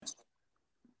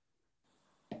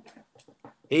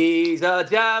He's a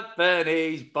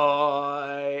Japanese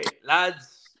boy.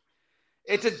 Lads,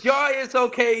 it's a joyous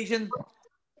occasion.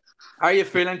 How are you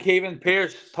feeling, Caoimhin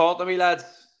Pierce? Talk to me, lads.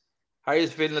 How are you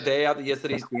feeling today after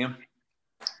yesterday's game?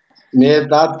 Mate,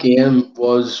 that game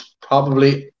was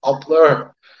probably up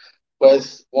there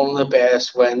with one of the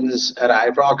best wins at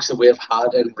Ibrox that we've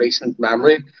had in recent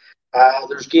memory.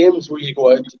 There's games where you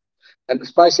go out, and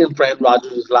especially in Brent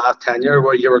Rodgers' last tenure,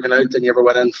 where you were going out and you were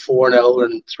winning 4-0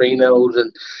 and 3-0,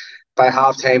 and by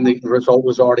half time the result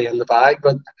was already in the bag.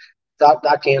 But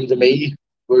that game to me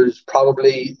was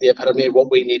probably the epitome of what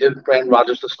we needed Brent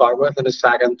Rodgers to start with in his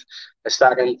second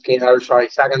game, or sorry,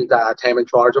 second time in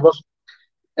charge of us.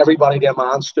 Everybody their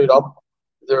man stood up.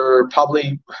 They're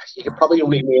probably you could probably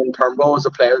only name Turnbull as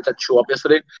a player that show up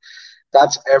yesterday.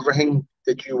 That's everything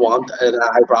that you want in an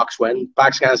Ibrox win.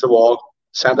 Backs against the wall,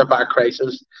 centre back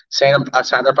crisis, saying a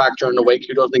centre back during the week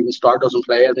who doesn't even start, doesn't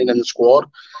play, anything in the squad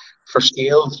for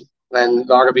Scales and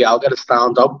Larga Bialga to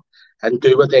stand up and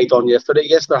do what they done yesterday.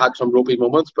 Yes, they had some ropey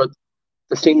moments, but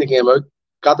they seen the game out,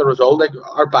 got the result. Like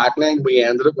our backline, we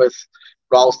ended it with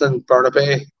Ralston,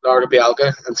 Burnaby, Larga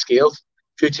Bialga, and Scales.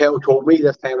 If you told me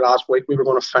this time last week we were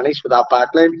going to finish with that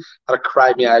backline, I'd have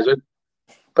cried my eyes out.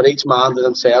 But each man to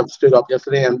themselves stood up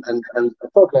yesterday and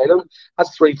fair play them.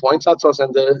 That's 3 points. That's us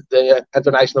in the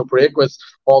international break with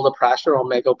all the pressure on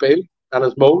Michael Beale and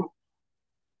his mole.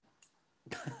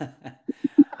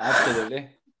 Absolutely.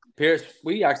 Pierce,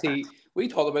 we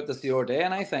talked about this the other day,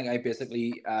 and I think I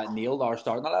basically nailed our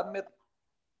starting 11, mate.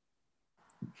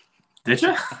 Did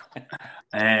you?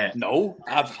 No,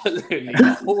 absolutely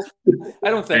no. I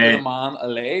don't think there's a man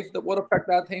alive that would have picked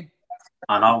that team.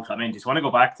 I know. I mean, just want to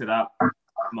go back to that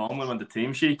moment when the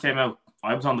team sheet came out.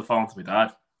 I was on the phone to my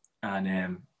dad,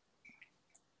 and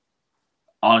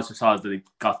all I just saw is that he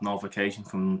got notification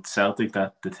from Celtic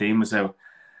that the team was out,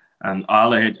 and I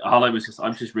was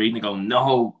just reading and going,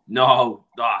 no,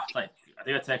 like. I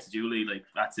think I texted Julie, like,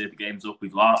 that's it, the game's up,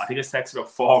 we've lost. I think I texted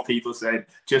about 4 people saying,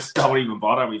 just don't even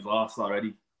bother, we've lost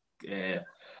already. It's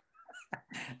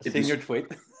in your tweet.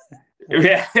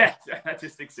 yeah, I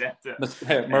just accept it.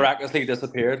 Miraculously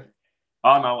disappeared.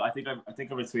 Oh, no, I think I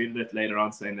retweeted it later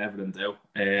on saying never in doubt.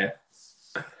 It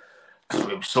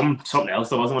was something else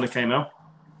that wasn't when it came out.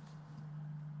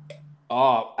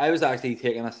 Oh, I was actually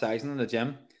taking a session in the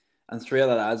gym, and 3 of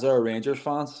the lads are Rangers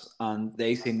fans, and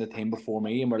they seen the team before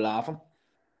me and were laughing.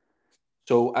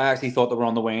 So I actually thought they were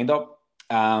on the wind up.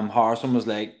 Harrison was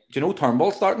like, do you know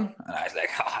Turnbull starting? And I was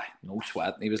like, no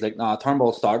sweat. And he was like, nah,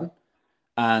 Turnbull's starting.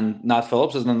 And Nat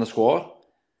Phillips isn't in the squad.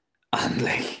 And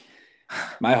like,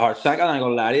 my heart sank. And I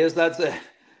go, lads,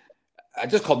 I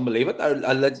just couldn't believe it.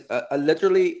 I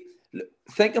literally,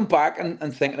 thinking back and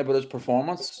thinking about his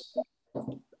performance,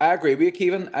 I agree with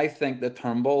you, Caoimhin. I think that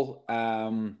Turnbull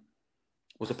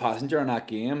was a passenger in that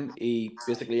game. He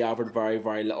basically averaged very,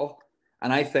 very little.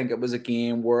 And I think it was a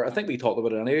game where, I think we talked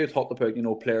about it anyway, we talked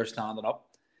about, players standing up.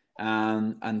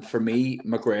 And for me,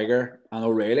 McGregor and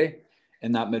O'Reilly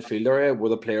in that midfield area were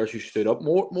the players who stood up.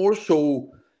 More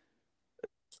so,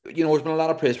 there's been a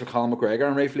lot of praise for Colin McGregor,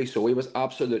 and rightfully so. He was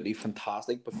absolutely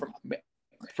fantastic. But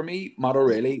for me, Matt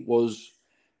O'Reilly was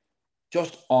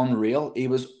just unreal. He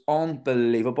was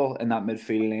unbelievable in that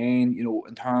midfield lane,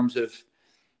 in terms of,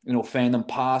 finding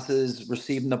passes,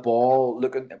 receiving the ball,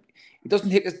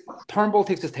 Turnbull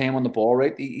takes his time on the ball,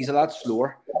 right? He's a lot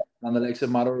slower than the likes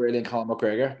of Matt O'Reilly and Colin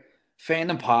McGregor.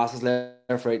 Finding passes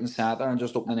left, right, and centre and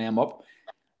just opening them up.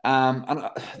 And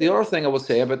the other thing I would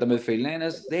say about the midfield line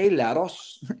is they let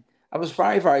us. I was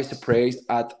very, very surprised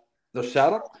at their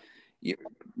setup.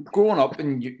 Growing up,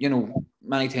 and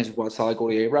many times we've watched Sally go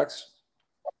to Ibrox,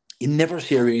 you never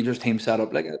see a Rangers team set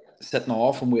up like it, sitting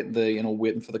off and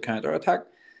waiting for the counter attack.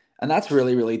 And that's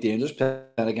really, really dangerous playing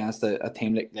against a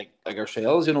team like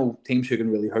ourselves, teams who can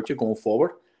really hurt you going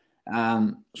forward.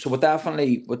 So we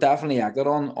definitely acted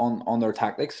on their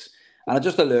tactics. And it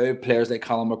just allowed players like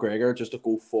Colin McGregor just to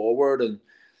go forward and,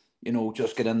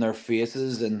 just get in their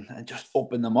faces and just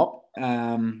open them up.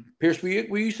 Pierce,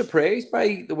 were you surprised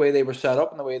by the way they were set up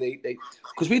and the way they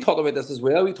because we talked about this as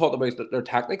well. We talked about their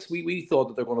tactics. We thought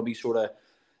that they're going to be sort of,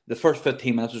 the first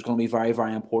 15 minutes was going to be very,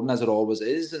 very important, as it always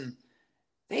is. And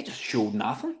they just showed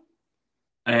nothing.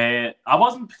 I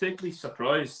wasn't particularly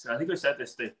surprised. I think I said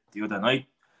this the other night.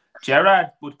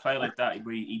 Gerrard would play like that,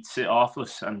 where he'd sit off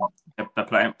us, and the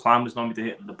plan was normally to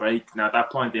hit the break. Now, at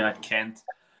that point, they had Kent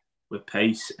with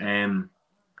pace.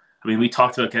 We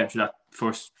talked about getting through that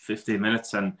first 15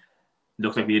 minutes, and it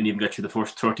looked like we didn't even get through the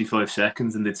first 35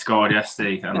 seconds, and they'd scored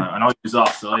yesterday. And I know he was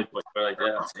offside, but we're like,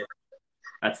 yeah, that's it.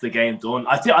 That's the game done.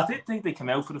 I did think they came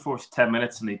out for the first 10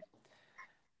 minutes and they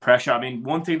pressure.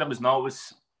 One thing that was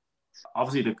noticed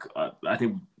obviously, I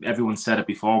think everyone said it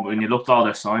before, but when you looked at all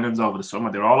their signings over the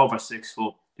summer, they're all over 6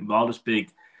 foot. They were all just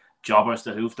big jobbers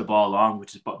that hoof the ball long,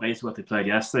 which is basically what they played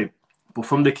yesterday. But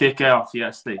from the kick-off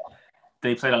yesterday,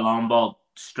 they played a long ball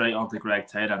straight onto Greg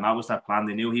Taylor, and that was their plan.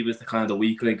 They knew he was the kind of the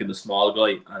weak link and the small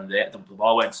guy, and the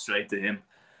ball went straight to him.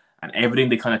 And everything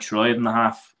they kind of tried in the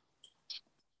half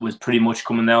was pretty much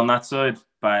coming down that side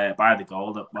by the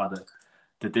goal,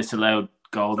 the disallowed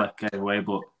goal that gave away.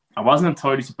 But I wasn't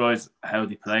entirely surprised how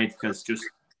they played, because just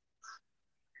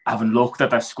having looked at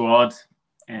their squad,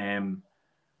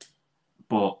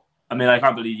 but I mean, I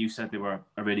can't believe you said they were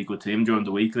a really good team during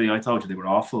the weekly. I told you they were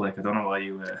awful. Like, I don't know why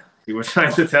you were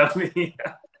trying to tell me.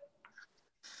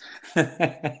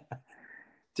 Do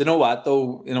you know what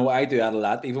though? You know, I do that a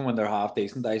lot. Even when they're half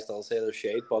decent, I still say they're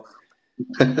shade. But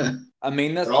I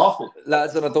mean, that's awful,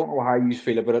 lads. And I don't know how you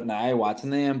feel about it now watching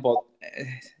them, but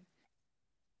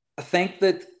I think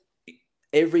that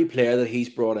every player that he's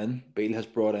brought in, Beale has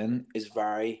brought in, is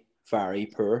very, very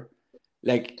poor.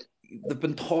 Like, they've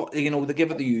been taught, you know, they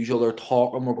give it the usual. They're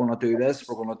talking, we're going to do this,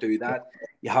 we're going to do that.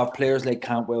 You have players like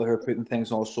Cantwell who are putting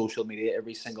things on social media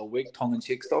every single week,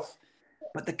 tongue-in-cheek stuff,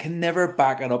 but they can never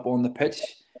back it up on the pitch.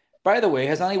 By the way,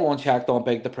 has anyone checked on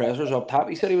Big the Pressers up top?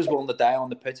 He said he was willing to die on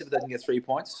the pitch if he didn't get 3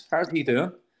 points. How's he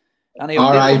doing? Any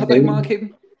updates on the big man,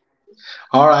 Keaton?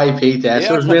 R.I.P.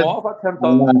 Dessers, mate.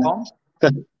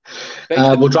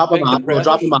 We'll drop a mask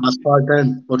card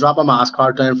down. We'll drop a mask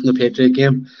card down from the Patriot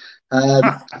game.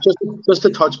 Just to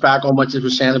touch back on what you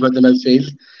were saying about the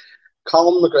midfield.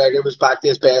 Colin McGregor was back to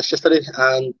his best yesterday,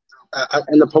 and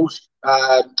in the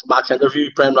post-match interview,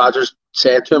 Brendan Rodgers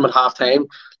said to him at half-time,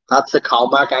 that's the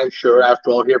comeback I'm sure I've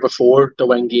brought here before to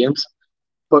win games.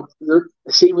 But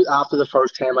see, after the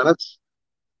first 10 minutes,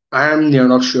 I'm near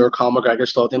not sure Colin McGregor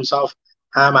thought to himself,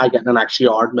 how am I getting an extra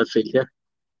yard midfield here?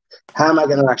 How am I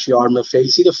getting an extra yard midfield?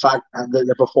 See the fact that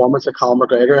the performance that Colin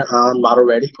McGregor and Matt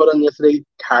O'Reilly put in yesterday,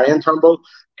 carrying Turnbull,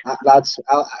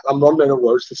 I'm running out of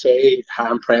words to say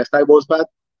how impressed I was by it.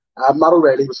 Matt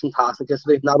O'Reilly was fantastic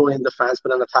yesterday, not only in defence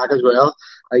but in attack as well.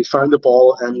 He found the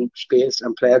ball in space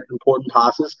and played important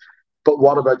passes. But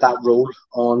what about that roll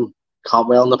on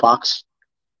Cantwell in the box?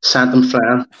 Sent him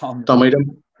flying, dummied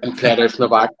him, and played out from the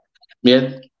back.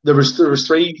 Mate, there was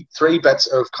three bits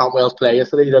of Cantwell's play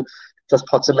yesterday that just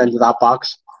puts him into that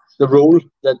box. The roll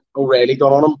that O'Reilly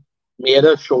got on him made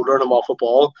a shouldering him off a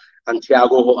ball, and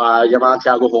your man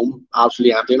Thiago Holm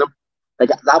absolutely emptying him. Like,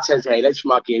 that's his highlights from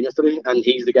that game yesterday, and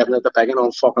he's giving it the bigging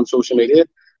on fucking social media.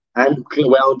 I'm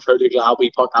well and truly glad we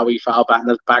put that wee foul back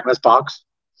in his box.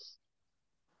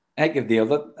 I give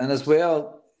deal it, and as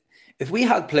well, if we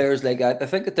had players like that, I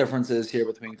think the difference is here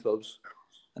between clubs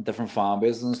and different fan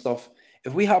bases and stuff.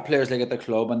 If we had players like at the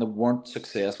club and they weren't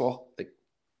successful, like,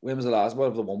 when was the last? What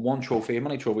have they won? One trophy. How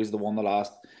many trophies they won the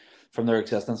last from their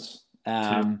existence?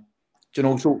 Do you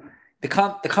know? So they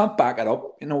can't back it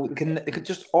up. You know, they could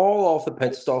just all off the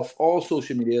pitch stuff, all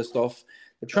social media stuff.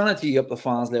 They're trying to tee up the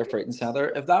fans left, right, and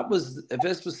centre. If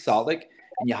this was Celtic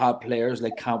and you had players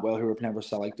like Cantwell who were playing for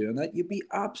Celtic doing that, you'd be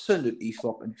absolutely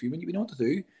fucking fuming. You'd be know what to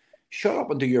do. Shut up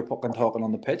and do your fucking talking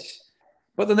on the pitch.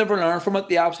 But they never learn from it.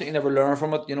 They absolutely never learn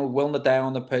from it. You know, willing to die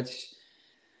on the pitch.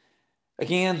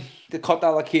 Again, they cut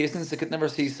allocations. They could never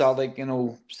see Celtic, you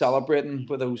know, celebrating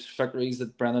with those victories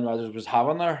that Brendan Rodgers was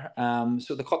having there.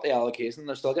 So they cut the allocation.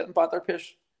 They're still getting better,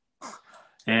 Pierce.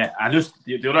 Yeah, I just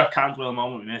the other Cantwell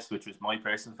moment we missed, which was my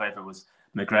personal favourite, was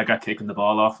McGregor kicking the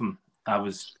ball off him. That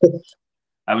was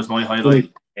my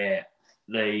highlight. They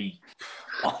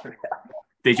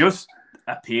just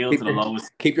appeal to the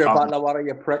lowest. Keep your bottle of water,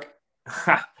 you prick.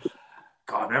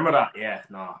 God, remember that? Yeah,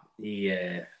 no,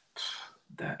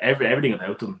 everything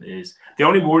about them is the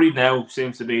only worry now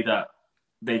seems to be that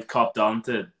they've copped on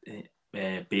to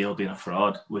Beale being a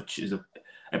fraud, which is a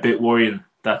bit worrying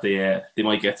that they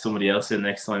might get somebody else in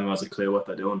next time who has a clue what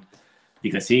they're doing,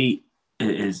 because he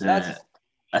is a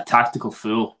tactical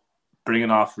fool. Bringing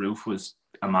off Roof was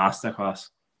a masterclass.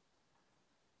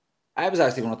 I was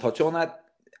actually going to touch on that.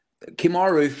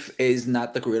 Kemar Roof is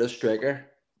not the greatest striker,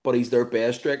 but he's their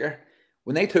best striker.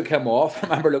 When they took him off, I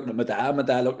remember looking at my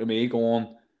dad looked at me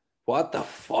going, what the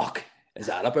fuck is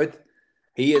that about?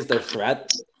 He is their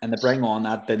threat, and they bring on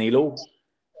that Danilo,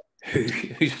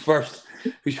 whose first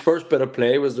bit of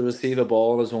play was to receive a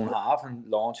ball in his own half and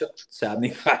launch it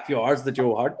 75 yards to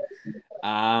Joe Hart.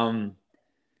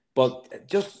 But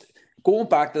just going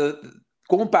back,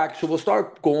 so we'll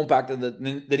start going back to the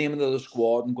name of the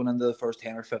squad and going into the first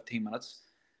 10 or 15 minutes.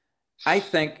 I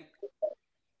think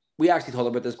we actually talked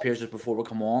about this, Pierce, just before we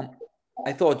come on.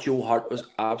 I thought Joe Hart was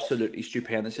absolutely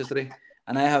stupendous yesterday.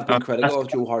 And I have been critical of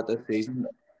Joe Hart this season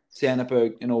saying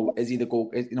about, is he the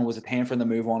goal? Was it time for him to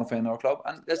move on and find another club?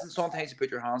 And listen, sometimes you put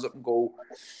your hands up and go,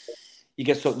 you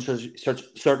get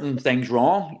certain things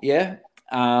wrong, yeah.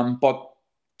 But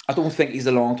I don't think he's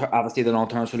the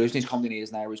long-term solution. He's come to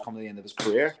his now. He's come to the end of his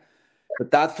career.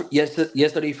 But that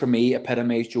yesterday for me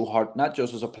epitomised Joe Hart, not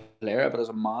just as a player but as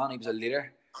a man. He was a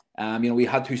leader. We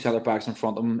had two centre backs in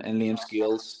front of him in Liam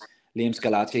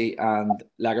Scalacci, and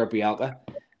Lager Bialka,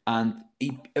 and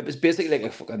it was basically like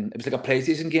a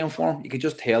PlayStation game for him. You could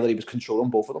just tell that he was controlling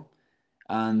both of them,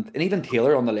 and even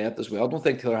Taylor on the left as well. I don't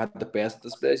think Taylor had the best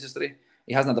displays yesterday.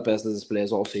 He hasn't had the best of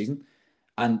displays all season,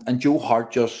 and Joe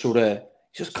Hart just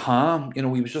calm. He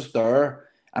was just there.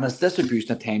 And his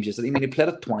distribution at times yesterday, he played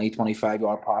a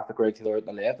 25-yard pass to Greg Taylor at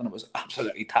the left, and it was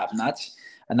absolutely top-notch.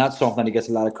 And that's something that he gets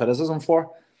a lot of criticism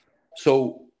for.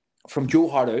 So, from Joe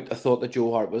Hart out, I thought that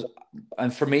Joe Hart was,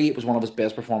 and for me, it was one of his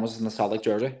best performances in the Celtic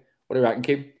jersey. What do you reckon,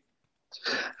 Keith?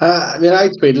 I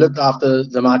tweeted it after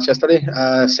the match yesterday,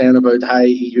 saying about how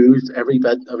he used every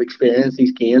bit of experience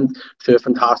he's gained through a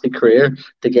fantastic career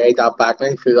to guide that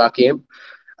backline through that game.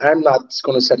 I'm not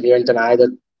going to sit here and deny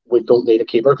that we don't need a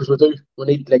keeper, because we do. We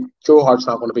need, Joe Hart's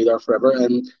not going to be there forever,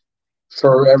 and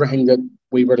for everything that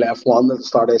we were left wanting at the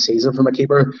start of the season from a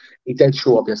keeper, he did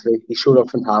show up yesterday. He showed up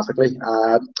fantastically.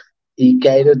 He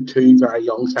guided two very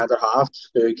young centre halves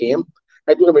through a game.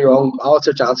 Don't get me wrong,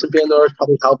 Alistair Johnson being there has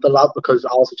probably helped a lot, because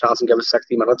Alistair Johnson gave us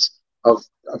 60 minutes of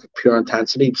pure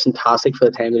intensity. It was fantastic for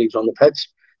the time that he was on the pitch,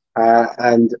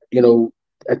 and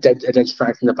it did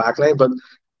strengthen the backline, but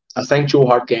I think Joe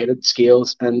Hart guided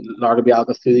Scales and Lager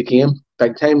Bialka through the game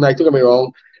big time. Don't get me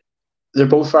wrong, they're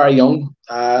both very young.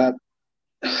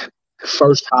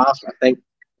 First half, I think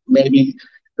maybe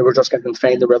they were just getting to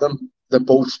find the rhythm. They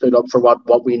both stood up for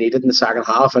what we needed in the second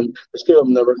half, and the two of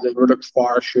them they were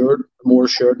more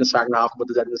assured in the second half than what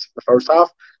they did in the first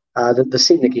half. They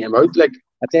seen the game out. At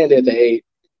the end of the day,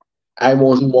 I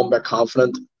wasn't one bit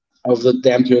confident of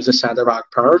them two as a centre back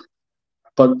pair,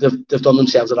 but they've done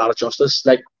themselves a lot of justice.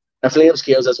 If Liam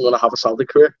Scales isn't going to have a Celtic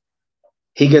career,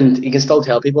 he can still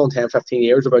tell people in 10, 15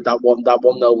 years about that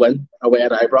 1-0 win away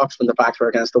at Ibrox when the backs were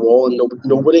against the wall, and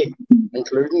nobody,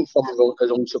 including some of his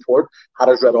own support, had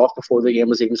us read off before the game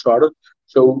was even started.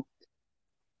 So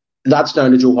that's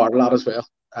down to Joe Hart a lot as well.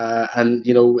 And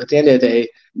at the end of the day,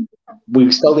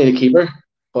 we still need a keeper,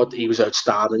 but he was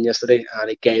outstanding yesterday, and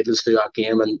he guided us through that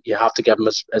game, and you have to give him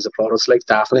his plaudits,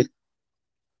 definitely.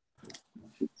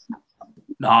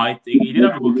 No, he did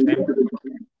have a good game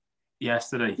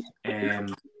yesterday.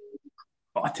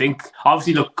 But I think,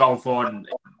 obviously, look, going forward, and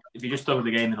if you just look at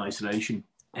the game in isolation,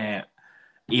 he had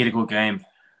a good game.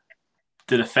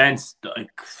 The defence, that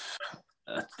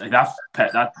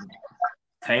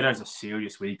Taylor's a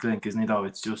serious weak link, isn't he, though?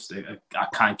 It's just, I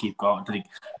can't keep going.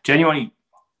 Genuinely,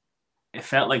 it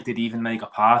felt like they'd even make a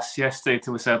pass yesterday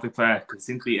to a Celtic player, because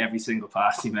simply every single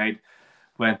pass he made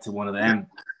went to one of them.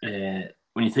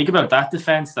 When you think about that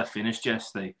defence that finished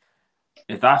yesterday,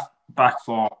 if that back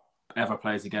four ever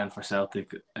plays again for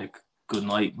Celtic, good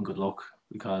night and good luck,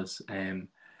 because no,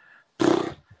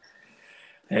 do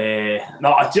you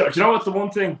know what, the one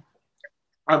thing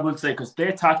I would say, because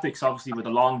their tactics obviously with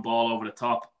the long ball over the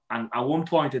top, and at one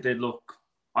point it did look,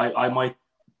 I might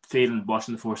feel in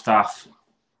watching the first half,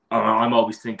 I'm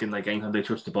always thinking anytime they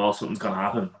touch the ball something's going to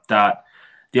happen, that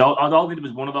I don't think it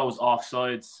was one of those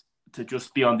offsides to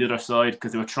just be on the other side,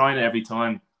 because they were trying it every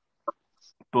time.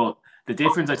 But the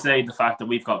difference, I'd say, the fact that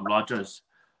we've got Rodgers,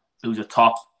 who's a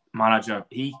top manager,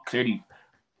 he clearly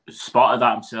spotted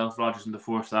that himself, Rodgers, in the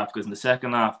first half, because in the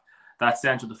second half, that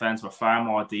central defence were far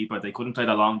more deeper. They couldn't play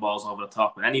the long balls over the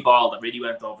top. And any ball that really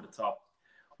went over the top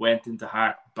went into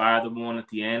Hart, bar the one at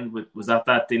the end. Was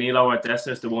that Danilo or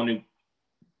Dessers, the one who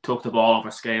took the ball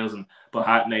over Scales, but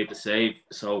Hart made the save.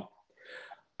 So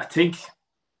I think,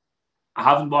 I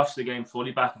haven't watched the game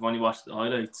fully back, I've only watched the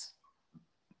highlights.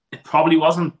 It probably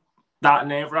wasn't that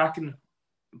nerve-wracking,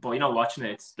 but watching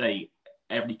it, it's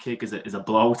every kick is a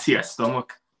blow to your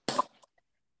stomach.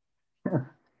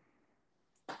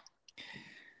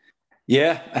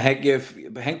 Yeah, I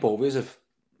think both of us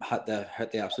have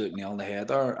hit the absolute nail on the head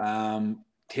there.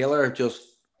 Taylor just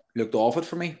looked off it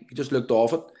for me. He just looked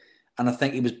off it, and I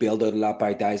think he was bailed out a lot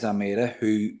by Diaz Almeida,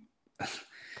 who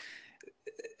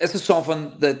this is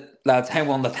something that, lads,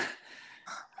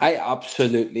 I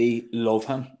absolutely love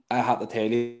him. I have to tell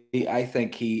you, I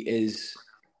think he is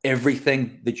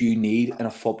everything that you need in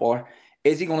a footballer.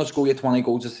 Is he going to score you 20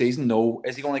 goals a season? No.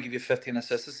 Is he going to give you 15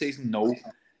 assists a season? No.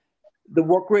 The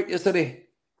work rate yesterday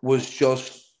was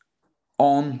just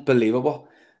unbelievable.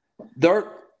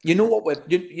 You know what?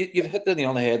 You've hit the nail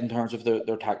on the head in terms of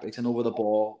their tactics and over the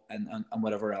ball and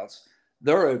whatever else.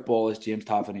 their out ball is James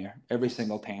Tavernier every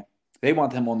single time. They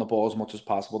want him on the ball as much as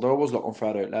possible. They're always looking for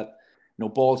an outlet.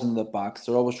 Balls in the backs.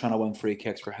 They're always trying to win free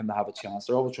kicks for him to have a chance.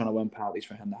 They're always trying to win penalties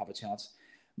for him to have a chance.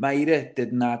 Maeda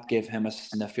did not give him a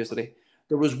sniff yesterday.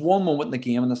 There was one moment in the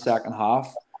game in the second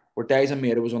half where Dyson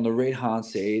Maeda was on the right-hand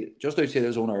side, just outside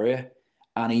his own area,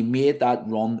 and he made that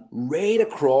run right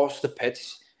across the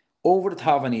pitch over to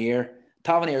Tavernier.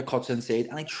 Tavernier cuts inside,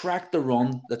 and he tracked the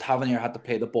run that Tavernier had to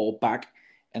play the ball back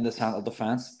in the centre of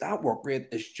defence. That work rate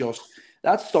is just...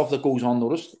 That's stuff that goes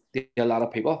unnoticed to a lot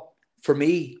of people. For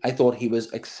me, I thought he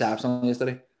was exceptional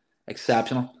yesterday.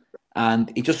 Exceptional.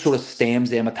 And he just sort of stems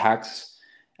them attacks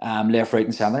left, right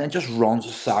and centre and just runs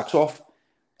his socks off.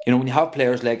 When you have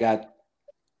players like that,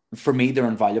 for me, they're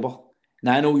invaluable.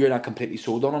 Now, I know you're not completely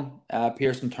sold on him,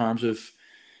 Pierce, in terms of,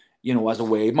 as a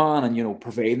wave man and,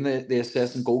 providing the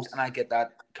assists and goals. And I get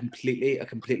that completely. I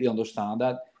completely understand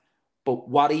that. But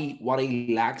what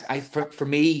he lacks, for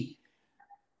me...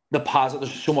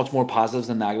 there's so much more positives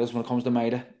than negatives when it comes to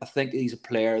Maeda. I think he's a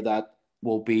player that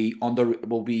will be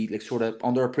sort of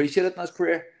underappreciated in his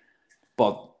career.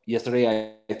 But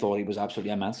yesterday I thought he was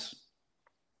absolutely immense.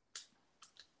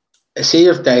 See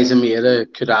if Dyson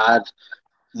Maeda could add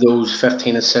those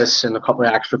 15 assists and a couple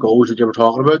of extra goals that you were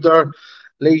talking about there,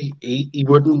 Lee, he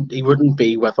wouldn't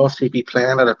be with us. He'd be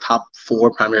playing at a top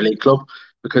 4 Premier League club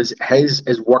because his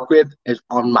work rate is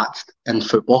unmatched in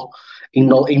football. He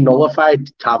nullified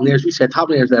Tavernier. As we said,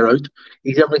 Tavernier's there out.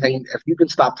 He's everything. If you can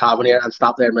stop Tavernier and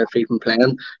stop their midfield from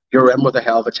playing, you're in with a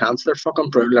hell of a chance. They're fucking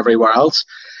brutal everywhere else.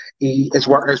 His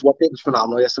work rate was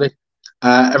phenomenal yesterday.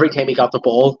 Every time he got the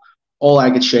ball, all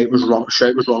I could shout was run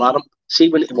at him. See,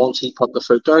 once he put the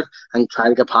foot down and tried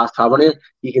to get past Tavernier,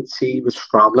 you could see he was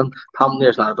scrambling.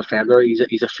 Tavernier's not a defender; he's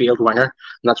a field winger,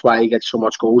 and that's why he gets so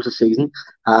much goals this season.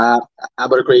 I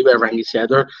would agree with everything you said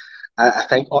there. I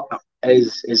think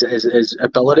his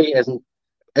ability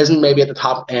isn't maybe at the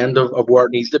top end of where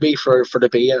it needs to be for to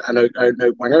be an out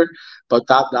winger, but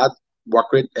that work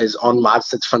rate is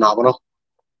unmatched. It's phenomenal.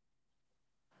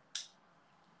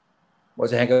 What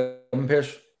do you think of him,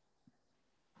 Pierce?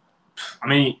 I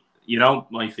mean,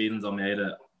 my feelings on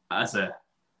Maeda as a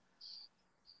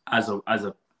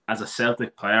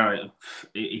Celtic player,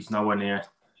 he's nowhere near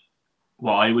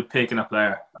what I would pick in a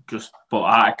player. But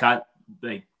I can't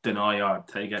deny or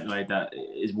take it like that.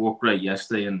 His work rate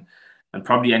yesterday and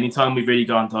probably any time we've really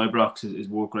gone to Ibrox, his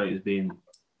work rate has been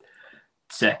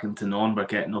second to none. We're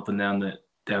getting up and down the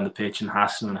pitch and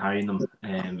hassling and harrying them.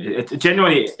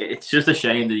 Genuinely, it's just a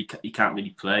shame that he can't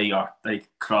really play or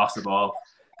cross the ball.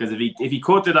 Because if he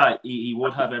could do that, he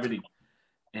would have everything.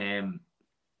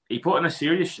 He put in a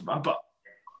serious... But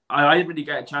I didn't really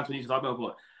get a chance when he was talking about,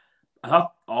 but I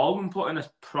thought all of them put in a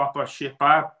proper shit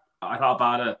bar. I thought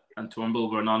Bada and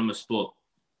Turnbull were anonymous, but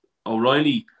I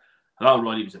thought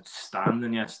O'Reilly was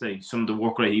outstanding yesterday. Some of the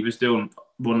work rate he was doing.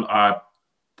 O'Reilly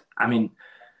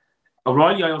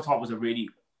I thought was a really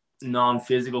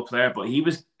non-physical player, but he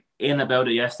was in about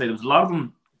it yesterday. There was a lot of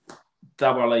them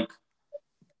that were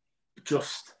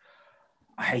just...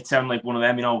 I hate sounding like one of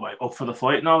them, up for the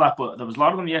fight and all that, but there was a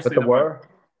lot of them yesterday. But they were?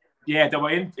 Yeah, they were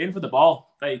in for the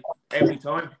ball, every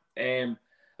time. They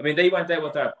went out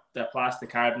with their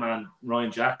plastic card man,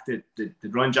 Ryan Jack. Did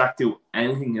Ryan Jack do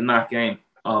anything in that game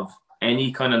of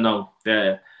any kind of note?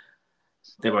 They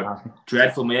were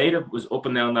dreadful. Maeda was up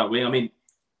and down that wing.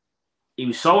 He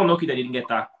was so unlucky that he didn't get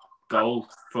that goal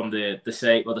from the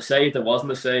save. Well, the save that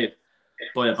wasn't a save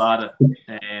by Abada.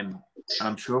 And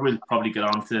I'm sure we'll probably get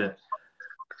on to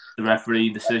the referee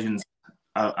decisions,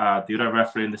 the other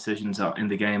refereeing decisions in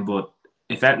the game. But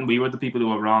if anything, we were the people who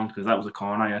were wrong because that was a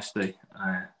corner yesterday.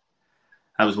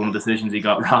 That was one of the decisions he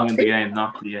got wrong in the game,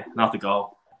 not the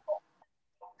goal.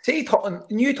 See,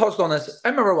 you touched on this. I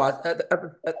remember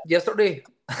yesterday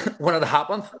when it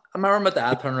happened. I remember my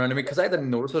dad turning around to me because I didn't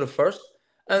notice it at first.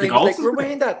 And he was like,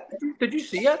 "Rewind that. Did you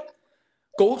see it?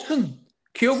 Goldson.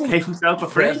 Kyogo gave himself a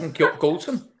free.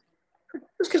 Goldson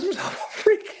just gives himself a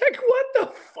free kick. What the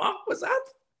fuck was that?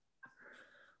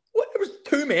 What? There was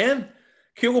two men.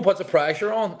 Kyogo puts the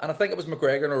pressure on, and I think it was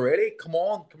McGregor and O'Reilly. Come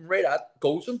right at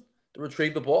Goldson to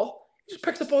retrieve the ball. He just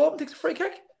picks the ball up and takes a free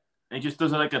kick. He just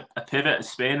does a pivot, a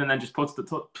spin, and then just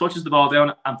touches the ball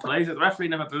down and plays it. The referee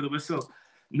never blew the whistle.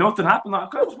 Nothing happened. I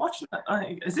was watching that.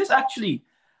 Is this actually...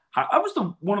 That was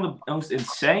one of the most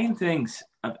insane things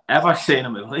I've ever seen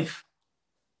in my life.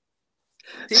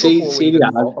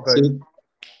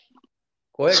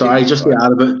 Sorry, just to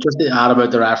add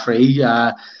about the referee.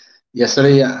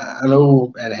 Yesterday, I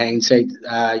know in hindsight,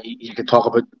 you could talk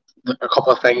about a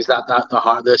couple of things that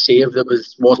the save that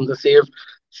wasn't a save.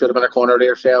 Should have been a corner to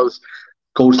yourselves.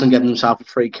 Goldston giving himself a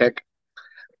free kick.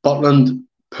 Butland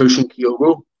pushing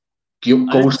Kyogo.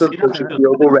 Golston pushing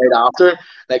Kyogo right after.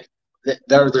 Like,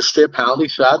 they're straight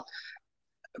penalties for that.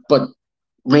 But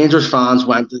Rangers fans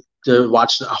went to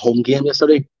watch a home game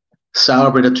yesterday,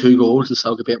 celebrated 2 goals and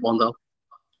still could beat 1-0.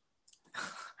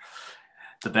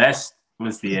 The best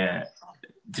was the.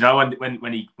 Do you know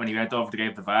when he went over to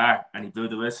give the VAR and he blew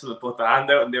the whistle and put the hand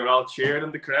out and they were all cheering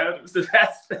in the crowd? It was the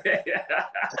best.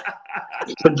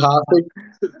 Fantastic.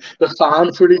 The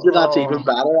fan footage of that's even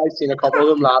better. I've seen a couple of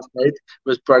them last night. It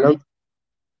was brilliant.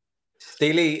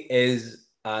 Steely is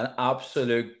an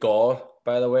absolute god,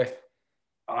 by the way.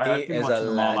 He is a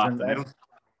legend.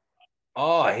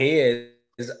 He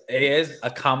is a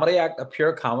comedy act, a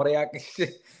pure comedy act.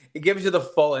 He gives you the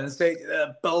full insight,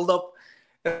 the build up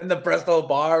in the Bristol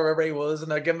bar, wherever he was,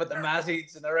 and they're giving it the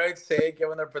message, and they're outside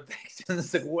giving their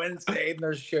predictions, like go inside and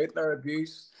they're shouting their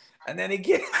abuse, and then he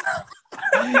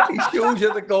shows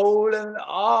you the goal, and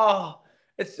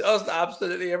it's just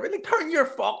absolutely everything. Turn your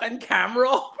fucking camera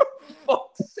off, for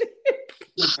fuck's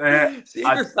sake. See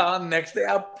if you're standing next to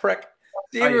that prick.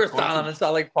 See if you're standing in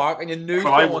Celtic Park and you knew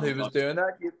someone who was doing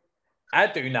that.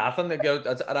 I'd do nothing. I'd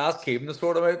ask Caoimhin to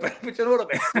sort him out, but you know what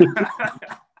I mean.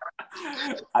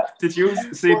 Did you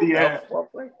see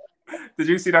Did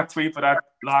you see that tweet for that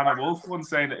Lana Wolf one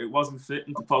saying that it wasn't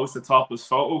fitting to post a topless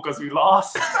photo because we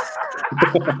lost?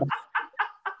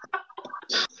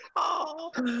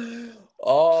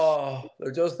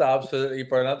 They're just absolutely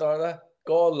brilliant, aren't they?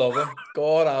 God love them.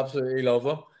 God absolutely love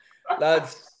them.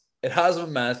 Lads, it hasn't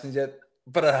been mentioned yet,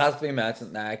 but it has been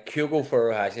mentioned now. Kyogo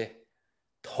Furuhashi,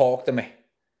 talk to me.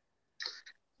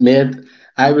 Mate,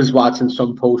 I was watching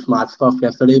some post-match stuff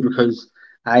yesterday because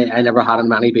I never had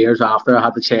many beers after I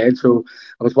had the chance, so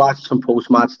I was watching some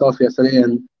post-match stuff yesterday,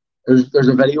 and there's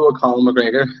a video of Conor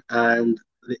McGregor, and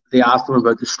they asked him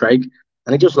about the strike,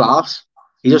 and he just laughs.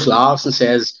 He just laughs and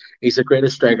says he's the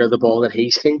greatest striker of the ball that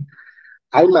he's seen.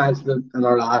 I mentioned it in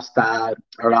our last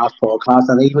podcast,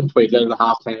 and I even tweeted at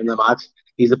half time in the match.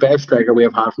 He's the best striker we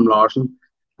have had from Larson.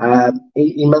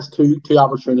 He missed two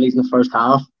opportunities in the first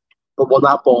half, but when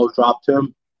that ball dropped to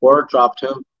him,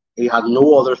 he had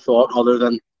no other thought other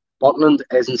than Butland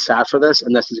isn't set for this,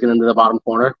 and this is going into the bottom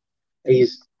corner.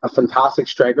 He's a fantastic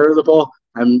striker of the ball,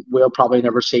 and we'll probably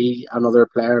never see another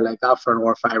player like that for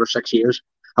another 5 or 6 years.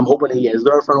 I'm hoping he is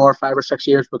there for another 5 or 6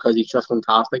 years because he's just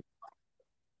fantastic.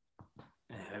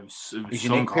 It was He's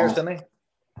unique, Pierce, isn't he?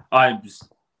 I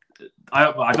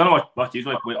don't know what you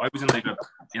like. I was in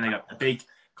a big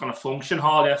kind of function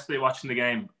hall yesterday watching the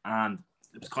game, and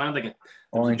it was kind of like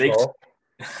a big.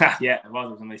 Yeah, it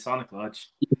was a Masonic lodge.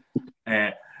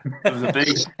 It was a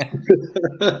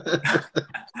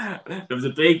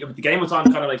big. The game was on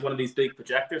kind of like one of these big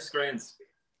projector screens,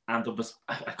 and there was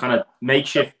a kind of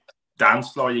makeshift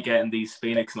dance floor you get in these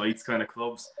Phoenix Nights kind of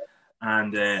clubs.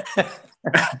 And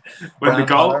when the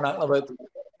goal,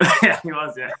 yeah, he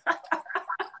was, yeah.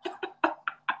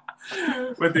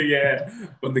 When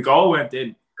the goal went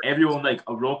in, everyone like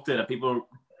erupted and people were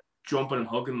jumping and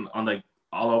hugging on like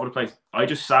all over the place. I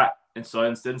just sat in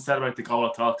silence, didn't celebrate the goal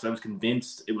at all because I was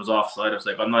convinced it was offside. I was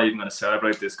like, I'm not even going to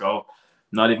celebrate this goal,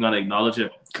 I'm not even going to acknowledge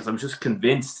it because I'm just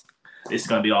convinced it's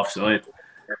going to be offside.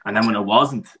 And then when it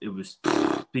wasn't, it was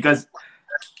because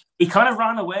he kind of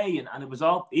ran away, and it was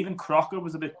all. Even Crocker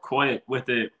was a bit quiet with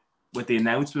the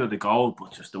announcement of the goal,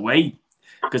 but just the way,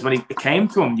 because when it came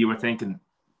to him, you were thinking,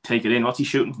 take it in. What's he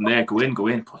shooting from there? Go in.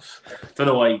 But I don't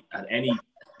know why I had any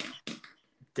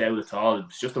doubt at all. It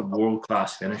was just a world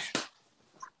class finish.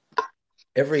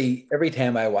 Every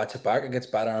time I watch it back, it gets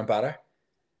better and better.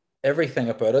 Everything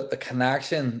about it, the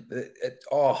connection,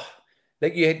 I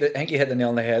think you hit the nail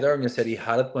on the head there, and you said he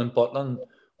had it when Butland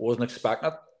wasn't expecting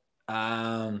it.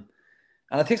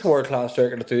 And it takes a world-class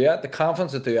striker to do that. The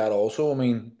confidence to do that also, I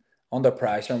mean, under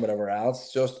pressure and whatever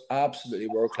else, just absolutely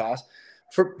world-class.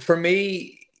 For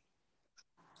me,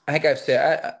 I think I've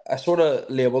said, I sort of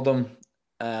labelled him,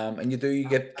 and you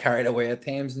get carried away at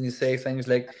times, and you say things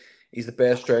like, he's the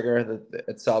best striker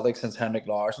at Celtics since Henrik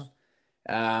Larsson.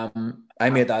 I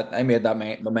made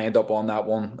my mind up on that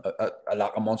one a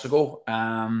lot of months ago.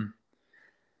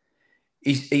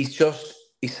 He's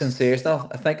sensational.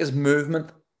 I think his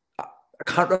movement, I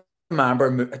can't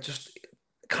remember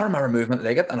movement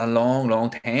like it in a long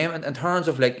time. And in terms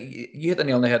of like, you hit the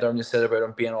nail on the head there when you said about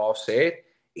him being offside.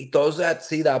 He does that,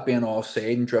 see that being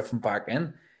offside and drifting back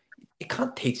in. You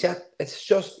can't teach that. He's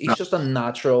just a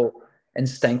natural,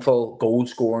 instinctful,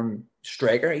 goal-scoring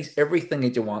striker. He's everything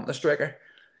that you want in a striker.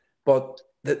 But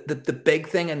the big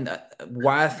thing, and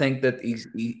why I think that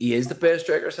he is the best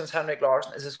striker since Henrik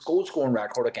Larsson, is his goal-scoring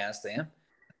record against them.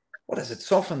 What is it?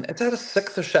 Something. It's at a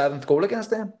 6th or 7th goal against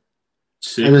them.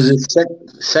 It was his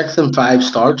sixth and 5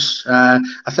 starts. I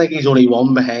think he's only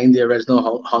one behind the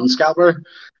original Hun scalper.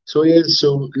 So he is.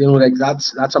 So like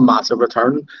that's a massive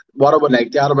return. What I would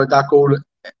like to add about that goal,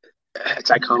 it's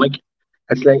iconic.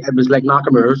 It was like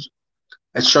Nakamura's.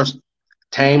 It's just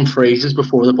time freezes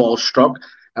before the ball struck,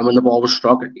 and when the ball was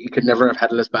struck, he could never have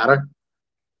hit it better.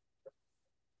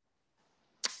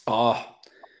 Oh,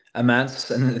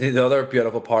 immense. And the other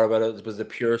beautiful part about it was the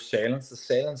pure silence. The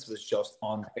silence was just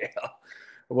unreal.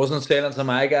 It wasn't silence on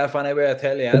my gaff anyway, I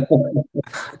tell you.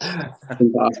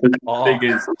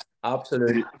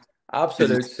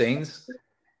 Absolute scenes.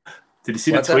 Did you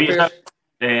see the tweet?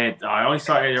 I only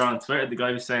saw it earlier on Twitter. The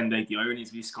guy was saying like the irony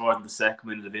is we scored in the second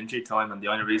minute of injury time, and the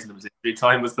only reason it was injury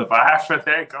time was the VAR for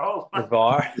their goal. The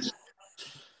VAR.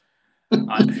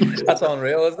 That's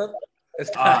unreal, isn't it?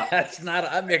 It's not.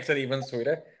 That makes it even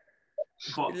sweeter.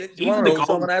 But do you want to know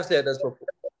something? I've said this before.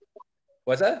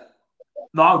 What's that?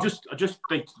 No, just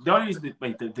like the only reason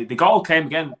the goal came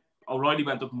again. O'Reilly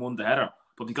went up and won the header,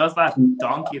 but because that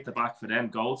donkey at the back for them,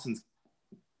 Goldson's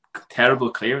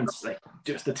terrible clearance, like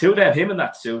just the two of them, him and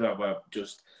that suitor were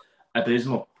just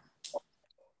abysmal.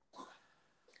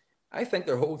 I think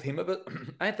their whole team's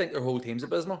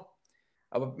abysmal.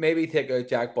 I would maybe take out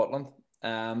Jack Butland.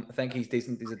 I think he's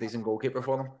decent. He's a decent goalkeeper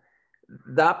for them.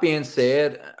 That being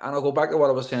said, and I'll go back to what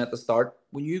I was saying at the start.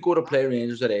 When you go to play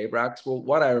Rangers at Ibrox, well,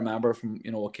 what I remember from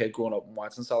a kid growing up and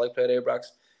watching Celtic play at Ibrox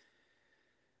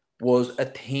was a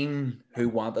team who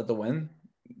wanted to win.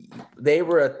 They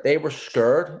were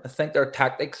scared. I think their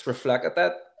tactics reflected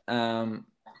that. You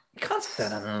can't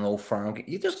sit in an old firm.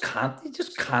 You just can't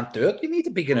do it. You need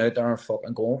to be getting out there and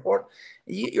fucking going for it.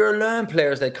 You're allowing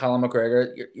players like Callum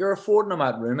McGregor. You're affording them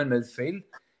that room in midfield.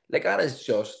 Like, that is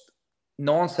just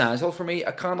nonsensical for me.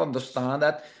 I can't understand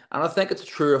that. And I think it's a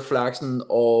true reflection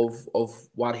of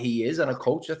what he is and a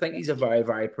coach. I think he's a very,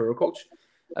 very poor coach.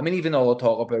 I mean, even though I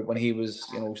talk about when he was,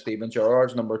 Steven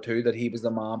Gerrard's number 2, that he was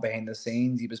the man behind the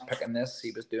scenes. He was picking this.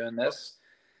 He was doing this.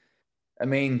 I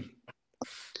mean,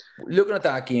 looking at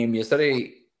that game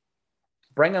yesterday,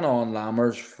 bringing on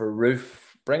Lammers for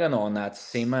Roof, bringing on that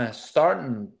Sema,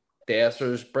 starting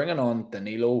Dessers, bringing on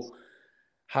Danilo.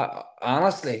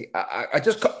 Honestly, I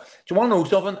just... Do you want to know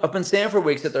something? I've been saying for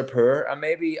weeks that they're poor, and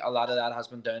maybe a lot of that has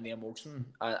been down to emotion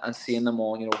and seeing them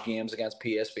on, games against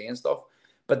PSV and stuff.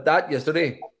 But that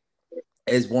yesterday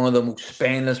is one of the most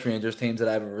spineless Rangers teams that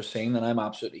I've ever seen, and I'm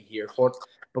absolutely here for it.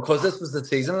 Because this was the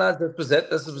season, lads. This was it.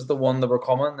 This was the one that were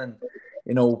coming, and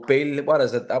Bale, what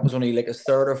is it? That was only like his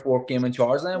 3rd or 4th game in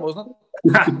charge then, wasn't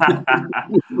it? I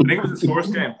think it was his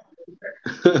 4th game.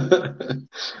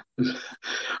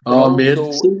 Mate.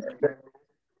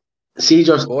 Just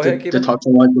to touch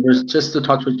on what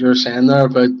you were saying there,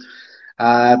 but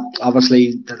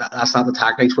obviously that's not the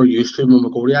tactics we're used to when we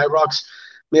go to Ibrox.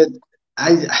 Mate,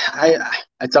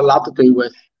 it's a lot to do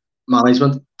with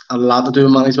management.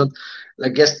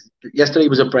 Like yesterday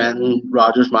was a Brendan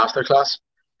Rodgers masterclass.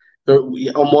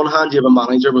 On one hand, you have a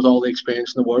manager with all the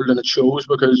experience in the world, and it shows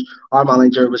because our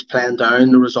manager was playing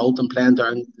down the result and playing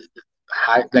down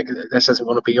like this isn't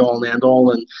going to be all and end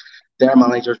all, and their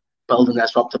manager's building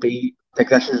this up to be like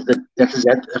this is it.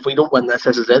 If we don't win this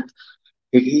is it.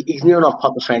 He's near enough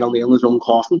put the final nail in his own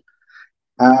coffin,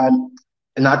 and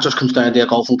that just comes down to a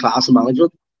golfing class and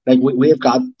management. Like we've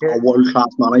got a world class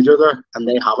manager there, and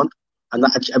they haven't, and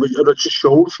it just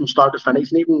showed from start to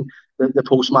finish, and even the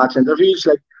post match interviews.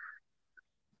 Like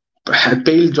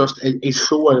Bale he's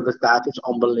so out of his depth, it's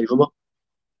unbelievable.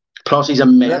 Plus, he's a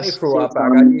mess. Let me throw it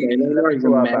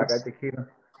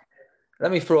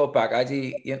back at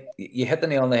you. You hit the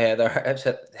nail on the head there.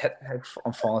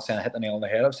 I'm falling saying I hit the nail on the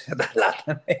head. I've said that last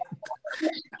night.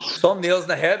 Some nails in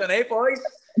the head, and boys.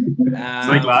 It's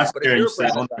like last year.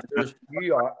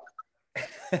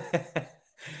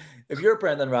 If you're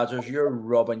Brendan Rodgers, you're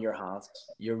rubbing your hands.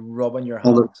 You're rubbing your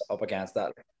hands up against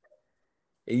that.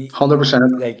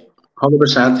 100%.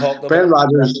 100%.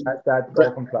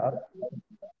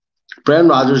 Brendan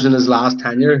Rodgers in his last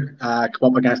tenure come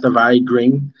up against a very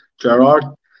green Gerrard,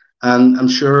 and I'm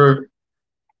sure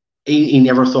he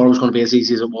never thought it was going to be as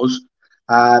easy as it was.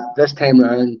 This time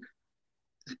around,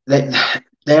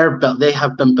 they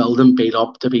have been building Bale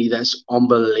up to be this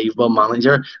unbelievable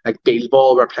manager. Like Bale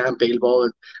we're playing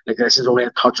Bale, like this is only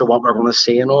a touch of what we're going to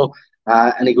see and all.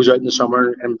 And he goes out in the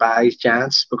summer and buys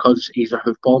Giants because he's a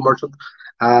hoofball merchant.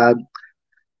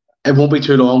 It won't be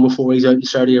too long before he's out in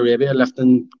Saudi Arabia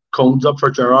lifting cones up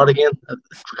for Gerrard again,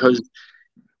 because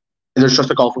there's just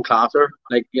a golfing class there.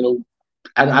 Like,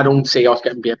 I don't see us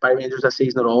getting beat by Rangers this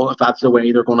season at all if that's the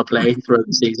way they're going to play throughout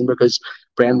the season, because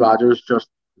Brendan Rodgers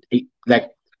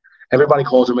everybody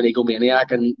calls him an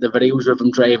egomaniac, and the videos of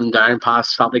him driving down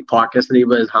past Celtic Park yesterday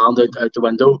with his hand out the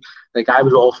window, like I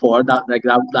was all for that. Like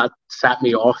that set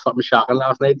me off something shocking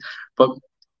last night. But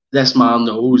this man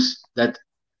knows that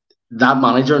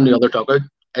manager in the other dugout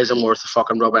isn't worth the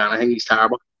fucking rub of anything. He's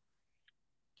terrible.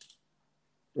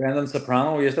 Brendan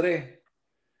Soprano yesterday.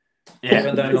 Yeah.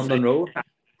 Driving down London Road.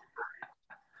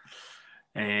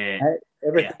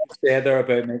 Everything you said there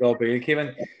about Miguel Beale,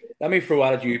 Kevin, let me throw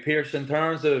at you, Pierce, in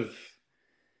terms of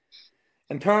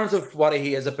what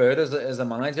he is about as a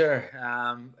manager.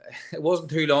 It wasn't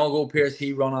too long ago, Pierce,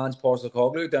 he run Ange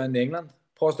Postecoglou down to England.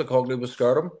 Postecoglou was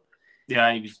scared of him.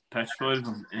 Yeah, he was petrified of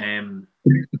him.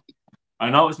 I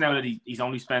noticed now that he's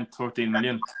only spent 13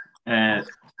 million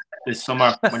this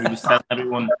summer, when he was telling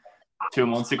everyone 2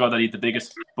 months ago that he had the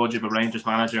biggest budget of a Rangers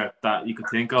manager that you could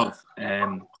think of.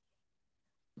 And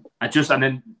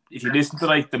then if you listen to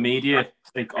like the media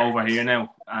like over here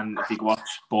now, and if you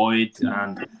watch Boyd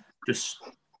and just,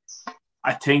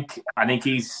 I think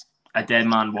he's a dead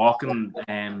man walking.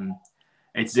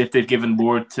 It's as if they've given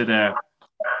word to the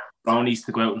brownies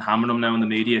to go out and hammer him now in the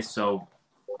media. So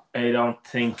I don't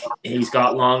think he's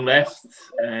got long left.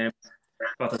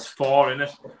 But there's 4 in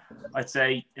it. I'd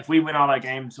say if we win all our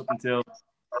games up until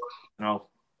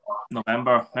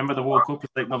November. Remember the World Cup was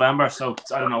like November, so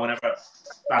I don't know, whenever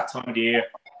that time of the year,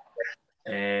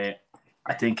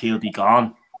 I think he'll be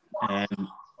gone.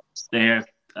 They're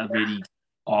a really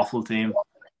awful team,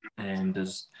 and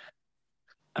if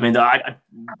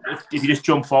you just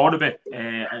jump forward a bit,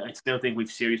 I still think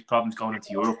we've serious problems going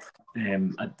into Europe.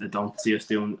 I don't see us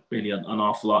doing really an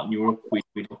awful lot in Europe. We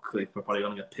look like we're probably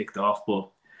going to get picked off, but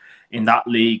in that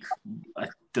league, it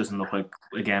doesn't look like,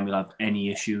 again, we'll have any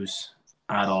issues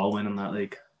at all winning that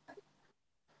league.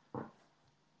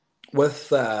 With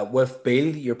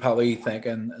Beale, you're probably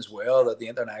thinking as well that the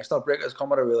international break has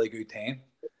come at a really good time.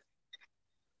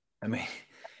 I mean,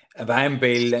 if I'm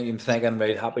Beale, I'm thinking,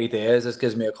 right, happy days. This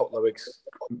gives me a couple of weeks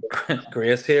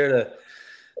grace here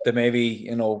to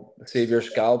maybe, save your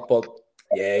scalp. But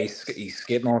yeah, he's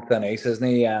skating on thin ice, isn't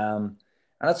he? And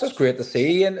it's just great to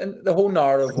see. And the whole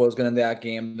narrative was going into that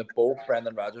game that both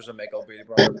Brendan Rodgers and Michael Beale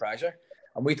were under pressure.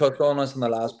 And we touched on this in the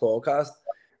last podcast.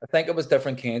 I think it was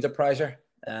different kinds of pressure.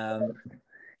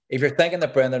 If you're thinking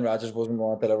that Brendan Rodgers wasn't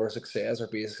going to deliver success or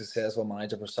be a successful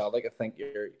manager for Celtic, I think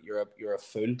you're a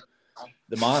fool.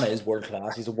 The man is world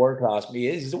class. He's a world class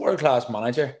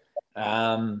manager.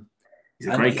 He's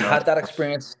a great guy. He had that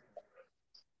experience.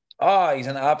 Oh, he's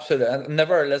an absolute. I'll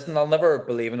never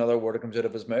believe another word that comes out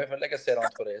of his mouth. Like I said on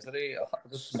Twitter yesterday, I'll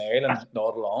just smile and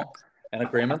nod along in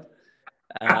agreement.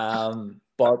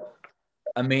 But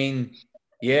I mean,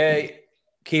 yeah,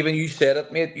 Kevin, you said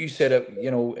it, mate. You said it.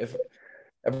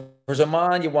 If there's a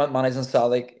man you want managing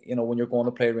Celtic, when you're going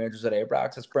to play Rangers at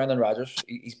Ibrox, it's Brendan Rodgers.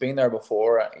 He's been there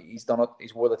before. He's done it.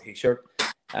 He's wore the t-shirt.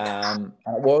 And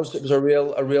it was a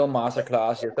real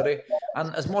masterclass yesterday.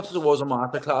 And as much as it was a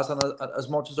masterclass, and as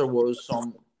much as there was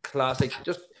some classic,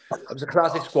 it was a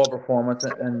classic squad performance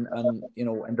and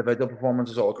individual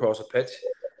performances all across the pitch.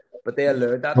 But they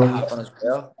allowed that to happen as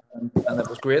well, and it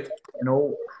was great.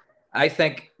 I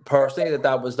think personally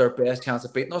that was their best chance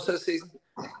of beating us this season,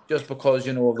 just because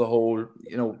of the whole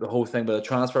thing with the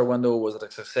transfer window. Was it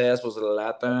a success? Was it a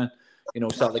letdown?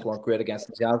 Celtic weren't great against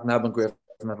the Jazz and have been great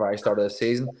from the very start of the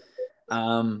season.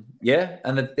 And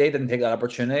they didn't take that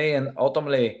opportunity, and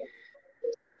ultimately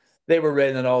they were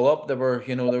rating it all up. They were,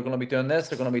 they're going to be doing this,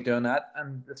 they're going to be doing that,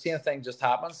 and the same thing just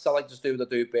happens. Celtic just do what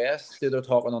they do best, do their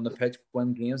talking on the pitch,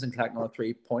 win games, and collecting on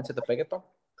 3 points at the bigot them.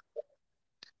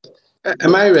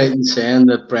 Am I right in saying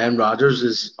that Brendan Rodgers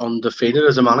is undefeated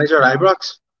as a manager at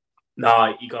Ibrox?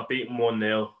 No, he got beaten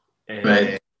 1-0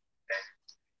 right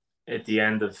at the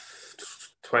end of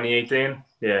 2018.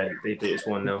 Yeah, they beat us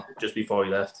 1-0 just before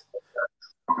he left.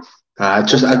 I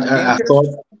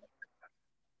thought.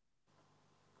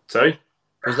 Sorry?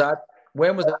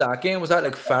 When was that game? Was that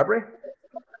like February?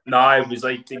 No, it was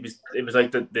like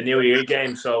the New Year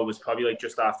game, so it was probably like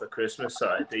just after Christmas.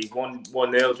 So they won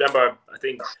 1-0. Remember, I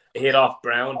think it hit off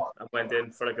Brown and went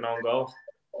in for like an own goal.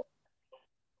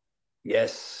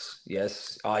 Yes. You're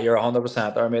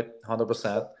 100% there, mate.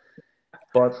 100%.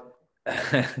 But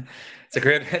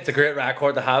it's a great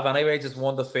record to have anyway. Just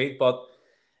one defeat, but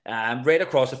right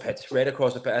across the pitch.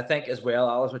 I think as well,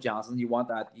 Alistair Johnson. You want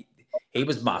that. He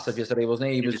was massive yesterday,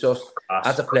 wasn't he? He was just,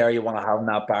 as a player you want to have in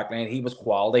that back line. He was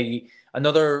quality.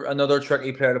 Another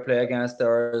tricky player to play against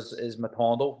there is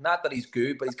Matondo. Not that he's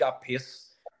good, but he's got pace.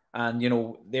 And,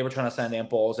 they were trying to send them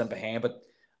balls in behind, but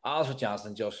Alistair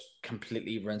Johnson just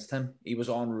completely rinsed him. He was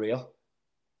unreal.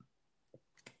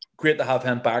 great to have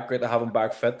him back. Great to have him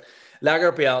back fit.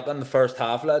 Lager Bielka in the first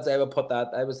half, lads. I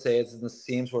would say it's in the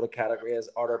same sort of category as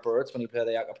Arthur Birds when he played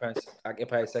the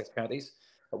Occupy 6 counties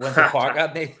at Windsor Park.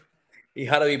 He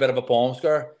had a wee bit of a bomb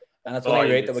scare, and it's only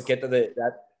right that we get to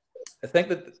that. I think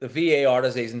that the VAR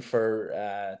decision for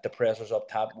the pressers up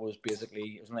top was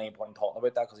basically, there's no point in talking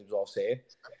about that because he was offside.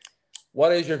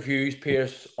 What is your views,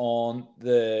 Pierce, on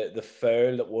the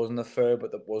foul that wasn't a foul,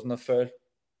 but that wasn't a foul?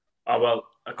 Oh, well,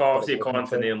 obviously, according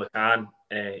to Neil McCann,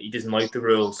 he doesn't like the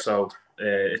rules, so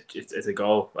it's a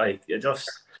goal. Like, it's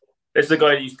the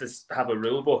guy that used to have a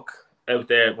rule book out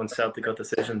there when Celtic got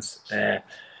decisions.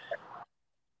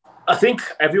 I think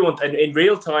everyone, in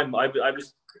real time, I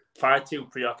was far too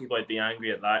preoccupied being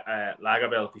angry at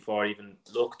Lagerbielke before I even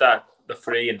looked at the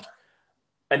free. And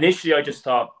initially, I just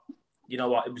thought, you know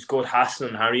what, it was good hassling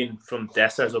and harrying from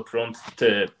Dessers up front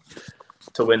to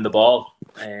win the ball.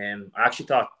 I actually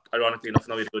thought, ironically enough,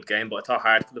 not a good game, but I thought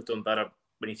Hart could have done better.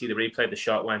 When you see the replay, the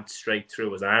shot went straight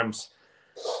through his arms.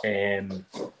 It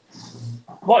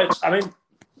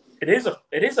is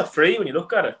a free when you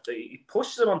look at it. He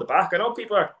pushes him on the back. I know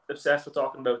people are obsessed with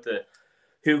talking about the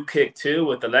who kicked two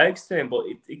with the legs thing, but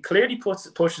he clearly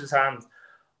pushes his hand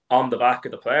on the back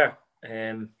of the player.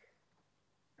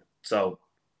 So,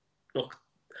 look,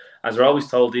 as we're always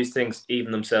told, these things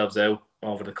even themselves out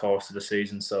over the course of the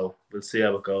season. So we'll see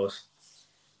how it goes.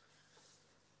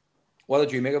 What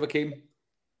did you make of it, Keem?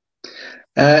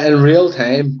 In real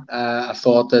time, I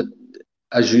thought that,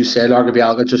 as you said,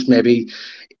 Bielka just maybe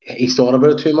he thought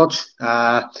about it too much.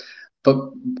 But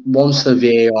once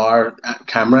the VAR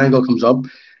camera angle comes up,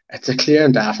 it's a clear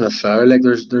and definite foul. Like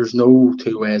there's no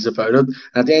two ways about it. And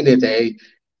at the end of the day,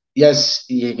 yes,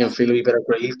 you can feel a wee bit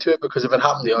aggrieved to it because if it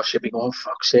happened to us, you'd be going,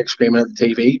 fuck's sake, screaming at the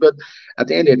TV. But at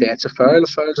the end of the day, it's a foul. A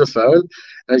foul's a foul.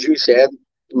 And as you said,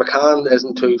 McCann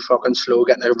isn't too fucking slow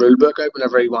getting a rule book out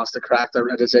whenever he wants to crack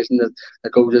a decision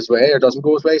that goes his way or doesn't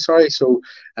go his way, sorry. So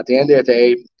at the end of the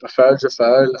day, a foul's a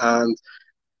foul, and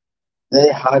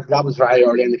that was very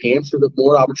early in the game, so the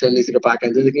more opportunities to get back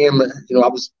into the game. You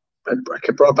know,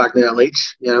 I brought back Neil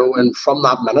Leach, you know, and from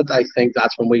that minute, I think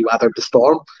that's when we weathered the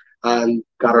storm and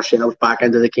got ourselves back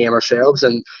into the game ourselves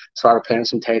and started playing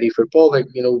some tidy football, like,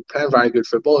 you know, playing very good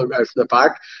football out from the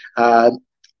back. I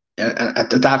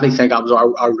definitely think that was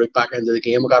our route back into the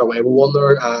game. We got away with one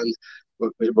there, and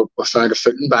we found a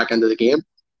footing back into the game.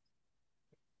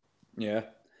 Yeah,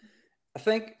 I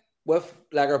think with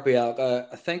Lager Bielka,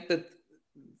 I think that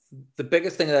the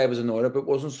biggest thing that I was annoyed about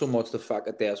wasn't so much the fact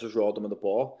that Dessers robbed him of the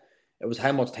ball. It was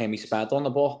how much time he spent on the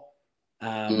ball.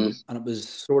 And it was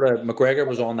sort of, McGregor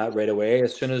was on that right away.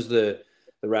 As soon as the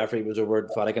referee was over,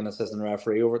 Vatican assistant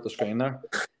referee over at the screen there,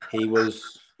 he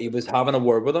was having a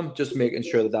word with him, just making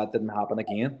sure that didn't happen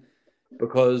again.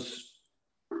 Because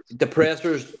the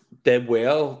pressers did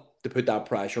well to put that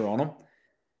pressure on him.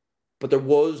 But there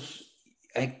was,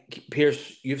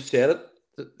 Pierce, you've said it,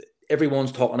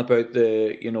 everyone's talking about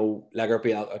the, you know, Lager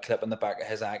Bielka clip in the back of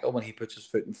his ankle when he puts his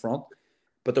foot in front.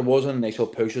 But there was an initial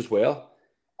push as well.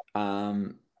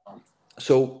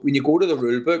 So when you go to the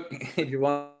rule book, if you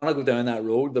want to go down that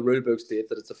road, the rule book states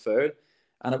that it's a foul.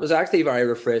 And it was actually very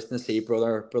refreshing to see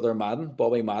brother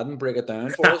Bobby Madden, break it down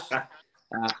for us.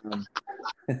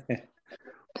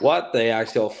 What the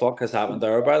actual fuck has happened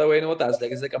there, by the way? You know what that's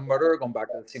like? It's like a murderer going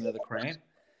back to the scene of the crime.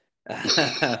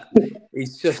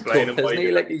 He's just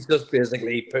he's just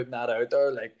basically putting that out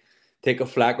there, like, take a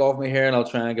flack off me here and I'll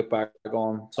try and get back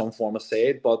on some form of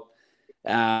side. But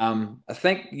I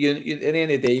think you at the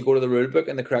end of the day, you go to the rule book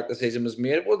and the correct decision was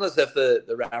made. It wasn't as if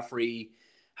the referee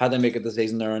had to make a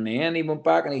decision there and then. He went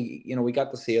back and we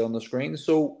got to see it on the screen.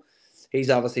 So he's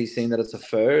obviously seen that it's a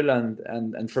foul,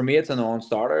 and for me it's a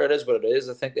non-starter. It is what it is.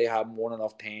 I think they have more than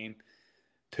enough time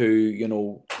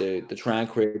to to try and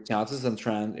create chances and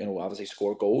try and obviously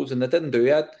score goals, and they didn't do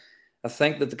that. I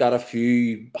think that they got a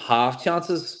few half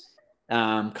chances.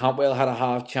 Cantwell had a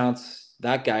half chance.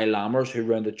 That guy Lammers, who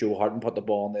rounded Joe Hart and put the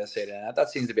ball on the side of the net, that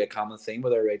seems to be a common theme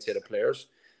with our right side of players.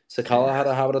 Sakala had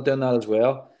a habit of doing that as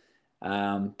well.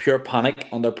 Pure panic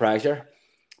under pressure.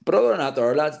 But other than that,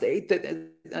 there, lads,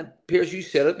 and Pierce, you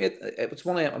said it, mate. It's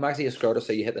one I'm actually scared to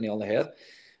say you hit the nail on the head.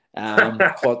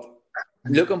 But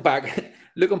looking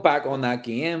back on that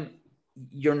game,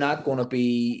 you're not going to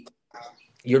see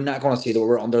that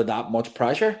we're under that much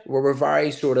pressure. Where we're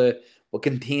very we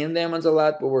contain them and a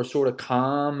lot, but we're sort of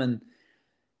calm, and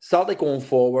Celtic going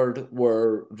forward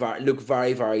look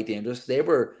very, very dangerous. They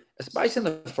were, especially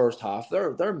in the first half,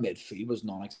 their midfield was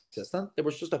non-existent. There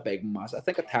was just a big mass. I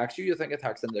think I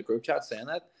texted in the group chat saying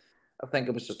that. I think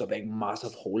it was just a big,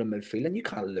 massive hole in midfield, and you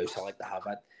can't lose Celtic to have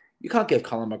it. You can't give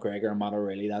Colin McGregor and Matt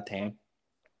O'Reilly that time.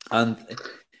 And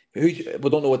We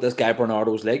don't know what this guy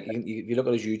Bernardo's like. If you look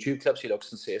at his YouTube clips, he looks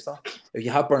sensational. If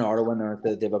you have Bernardo in there,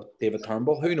 David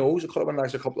Turnbull, who knows? It could have been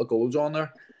actually a couple of goals on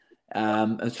there.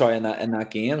 In that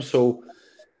game. So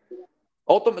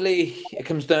ultimately, it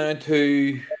comes down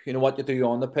to what you do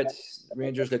on the pitch.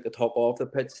 Rangers like to talk off the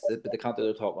pitch, but they can't do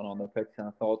the talking on the pitch. And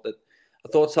I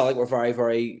thought Celtic were very,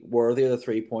 very worthy of the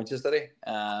 3 points yesterday.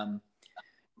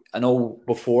 I know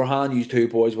beforehand, you two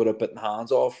boys would have bitten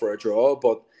hands off for a draw,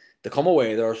 but to come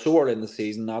away, they're so early in the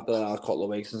season, after the last couple of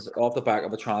weeks, off the back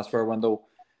of a transfer window,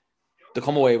 to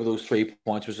come away with those 3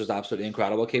 points was just absolutely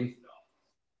incredible, Keem.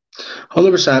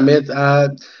 100%, mate.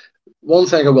 One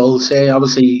thing I will say,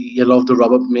 obviously, you love to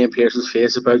rub up me and Pierce's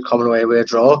face about coming away with a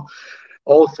draw.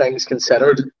 All things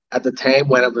considered, at the time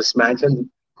when it was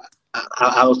mentioned,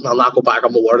 I'll not go back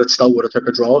on my word, it still would have took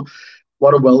a draw.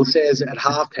 What I will say is, at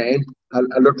half time, I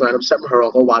looked around, I'm sitting with her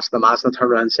uncle watching the match, and I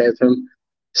turned around and said to him,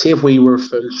 see if we were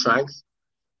full strength,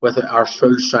 with our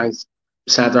full strength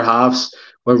centre halves,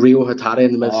 with Rio Hatari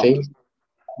in the midfield,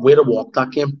 we'd have walked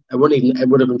that game. It would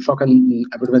have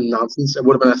been nonsense. It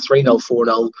would have been a 3-0,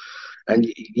 4-0, and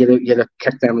you'd have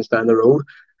kicked them down the road.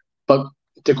 But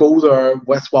to go there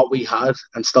with what we had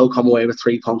and still come away with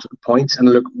 3 points and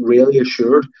look really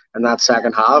assured in that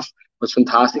second half was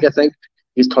fantastic. I think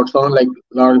he's touched on, like,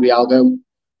 Larry Bialga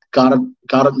got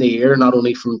it in the air, not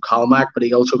only from Colmack, but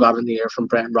he also got it in the air from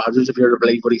Brendan Rodgers, if you're to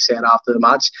believe what he said after the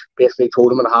match. Basically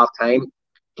told him at half time,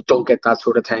 you don't get that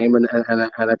sort of time in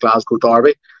a Glasgow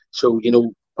derby. So,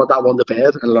 put that one to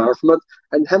bed and learn from it.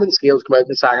 And him and Scales come out in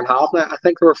the second half. Now, I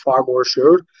think they were far more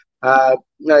assured. Now,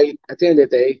 at the end of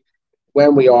the day,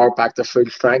 when we are back to full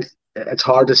strength, it's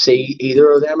hard to see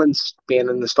either of them being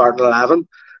in the starting 11.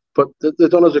 But they've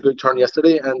done us a good turn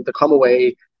yesterday, and to come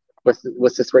away with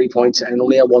the 3 points and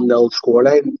only a 1-0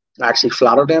 scoreline actually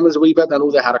flattered them as a wee bit. I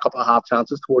know they had a couple of half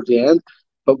chances towards the end,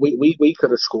 but we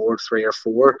could have scored 3 or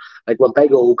 4. Like when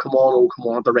Big come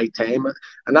on at the right time.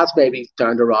 And that's maybe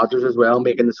down to Rodgers as well,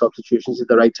 making the substitutions at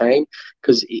the right time,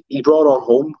 because he brought on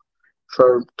home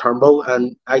for Turnbull,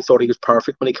 and I thought he was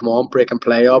perfect when he came on, breaking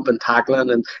play up and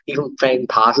tackling and even finding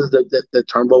passes that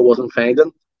Turnbull wasn't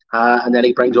finding. And then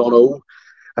he brings on O.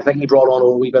 I think he brought on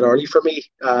O a wee bit early for me.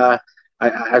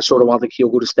 I sort of wanted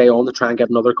Kyogo to stay on to try and get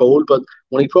another goal, but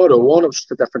when he brought O on, it was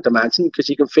just a different dimension, because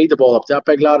you can feed the ball up to that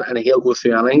big lad and he'll go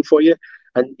through anything for you.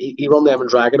 And he run them and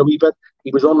drag it a wee bit.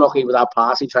 He was unlucky with that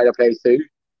pass he tried to play through.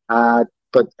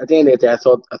 But at the end of the day,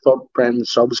 I thought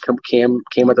Brendan's subs came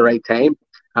at the right time.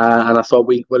 And I thought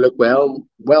we look well.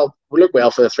 Well, we look well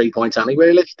for the 3 points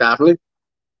anyway, like, definitely.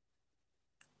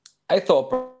 I thought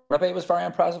Burnaby was very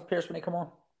impressive, Pierce, when he came on.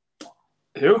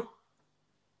 Who?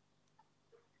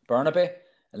 Burnaby,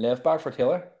 a left back for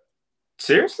Taylor.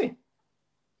 Seriously?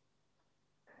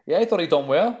 Yeah, I thought he'd done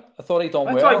well. I thought he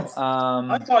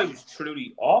was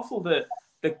truly awful.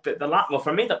 Well,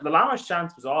 for me, the Lammers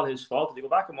chance was all his fault. If you go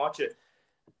back and watch it,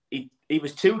 he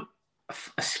was too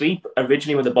asleep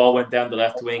originally when the ball went down the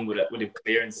left wing with a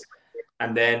clearance,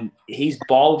 and then he's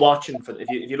ball watching for. If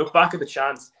you look back at the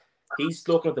chance, he's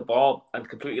looking at the ball and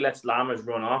completely lets Lammers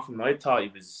run off him. I thought he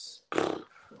was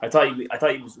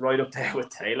right up there with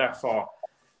Taylor for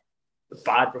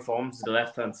bad performance to the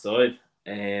left hand side.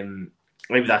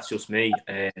 Maybe that's just me.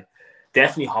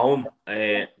 Definitely Home.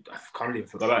 I can't even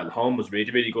forget about it. Home was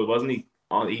really, really good, wasn't he?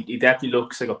 He definitely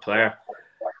looks like a player.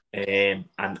 I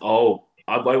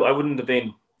wouldn't have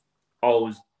been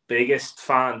O's biggest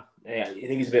fan. I think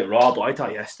he's a bit raw, but I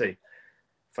thought yesterday,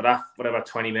 for that whatever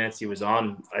 20 minutes he was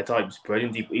on, I thought he was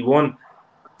brilliant. He won.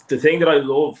 The thing that I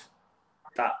love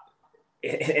that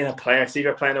in a player, see,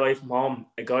 you're playing away from home,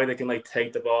 a guy that can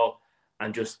take the ball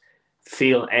and just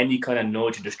feel any kind of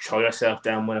nudge and just throw yourself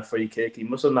down with a free kick. He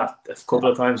must have done that a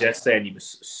couple of times yesterday, and he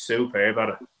was superb at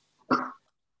it.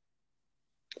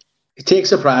 He takes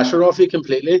the pressure off you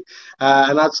completely,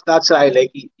 and that's how I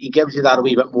like. He gives you that a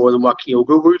wee bit more than what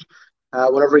Kyogo would.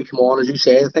 Whenever he come on, as you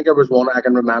say, I think there was one I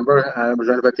can remember, and it was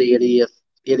around about the 80th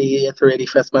or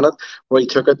 85th minute, where he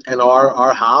took it in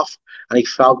our half, and he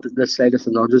felt the slightest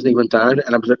of nudges, and he went down,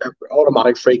 and it was an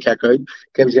automatic free kick out.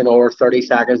 Gives you another 30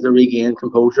 seconds to regain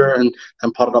composure and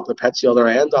put it up the pitch the other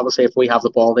end. Obviously, if we have the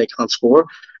ball, they can't score.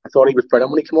 I thought he was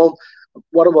brilliant when he came on.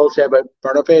 What I will say about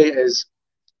Burnaby is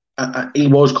he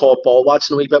was caught ball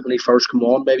watching a wee bit when he first came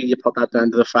on. Maybe you put that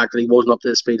down to the fact that he wasn't up to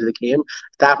the speed of the game.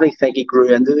 Definitely think he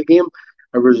grew into the game.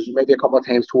 There was maybe a couple of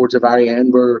times towards the very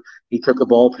end where he took the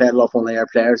ball, played it off one of their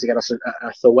players to get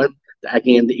a throw-in,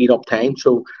 again, to eat up time.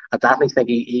 So I definitely think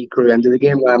he grew into the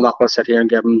game. I'm not going to sit here and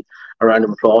give him a round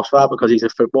of applause for that, because he's a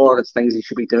footballer and it's things he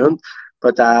should be doing.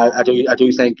 But I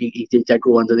do think he did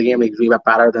grow into the game. He was a wee bit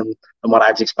better than what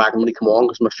I was expecting when he came on,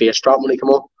 because my face dropped when he came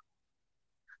on.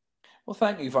 Well,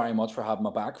 thank you very much for having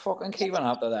me back, fucking Kevin,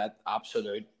 after that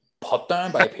absolute put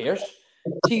down by Pierce.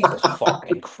 Jesus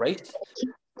fucking Christ.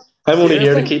 I'm only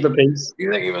here to Seriously? keep a peace.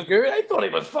 You think he was good? I thought he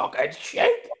was fucking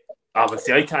shit.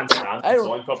 Obviously, I can't stand I it, don't-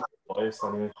 so I'm probably biased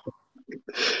anyway.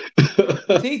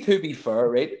 See, to be fair,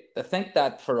 right, I think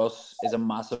that for us is a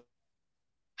massive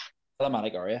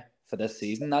problematic area for this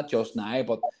season, not just now,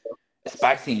 but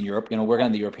especially in Europe. You know, we're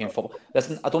getting the European football.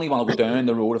 Listen, I don't even want to go down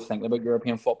the road of thinking about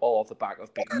European football off the back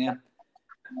of beating them.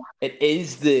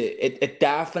 It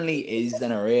definitely is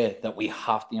an area that we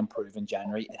have to improve in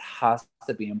January. It has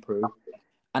to be improved.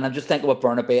 And I'm just thinking about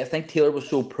Bernabeu. I think Taylor was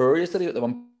so poor yesterday that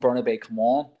when Bernabeu come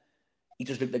on, he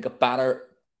just looked like a better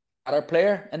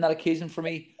player in that occasion for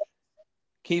me.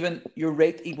 Kevin, you're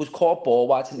right. He was caught ball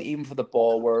watching, even for the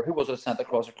ball where who was it sent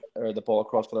across or the ball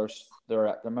across for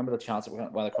their remember the chance that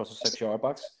went across the 6-yard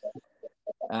box?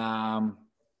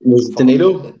 Was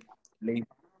Danilo?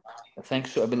 I think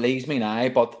so. It believes me now,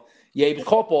 but yeah, he was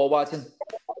caught ball watching.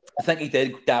 I think he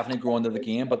did definitely grow into the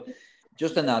game, but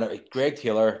just in that, Greg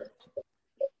Taylor.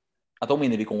 I don't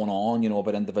mean to be going on,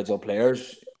 about individual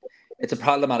players. It's a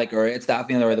problematic area. It's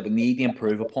definitely an area that we need to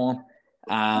improve upon.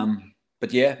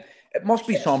 But yeah, it must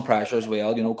be some pressure as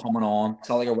well, coming on. It's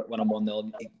not like when I'm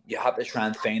 1-0, you have to try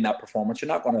and find that performance. You're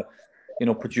not going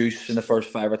to, produce in the first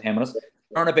 5 or 10 minutes.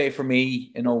 Bernabeu, for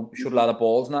me, showed a lot of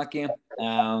balls in that game.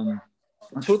 And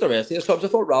so did the rest of the subs. I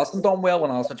thought Ralston done well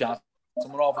when Alison Johnson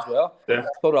went off as well. Yeah. I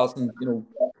thought Ralston,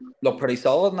 looked pretty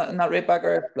solid in that right back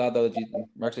area.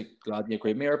 I'm actually glad you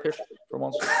agreed with me, Pierce, for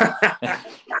once.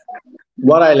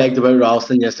 What I liked about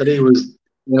Ralston yesterday was,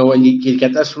 when you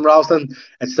get this from Ralston,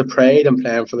 it's the pride and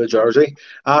playing for the jersey.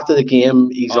 After the game,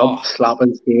 he's up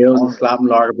slapping Scales and slapping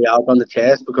Larrabee out on the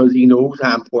chest because he knows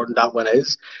how important that win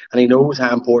is, and he knows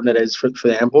how important it is for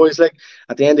them boys. Like,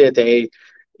 at the end of the day,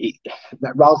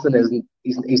 Ralston isn't.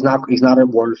 He's not a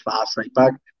world class right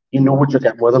back. You know what you're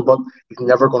getting with him, but he's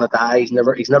never going to die. He's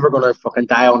never going to fucking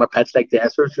die on a pitch like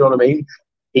this. You know what I mean?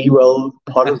 He will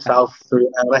put himself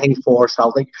through anything for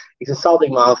Celtic. He's a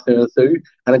Celtic man through and through,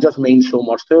 and it just means so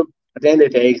much to him. At the end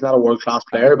of the day, he's not a world class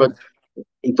player, but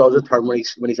he does it turn when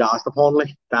he's asked upon.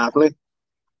 Like, definitely.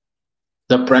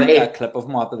 I think that clip of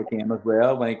him after the game as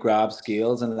well, when he grabbed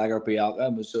Scales and Lagerby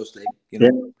and was just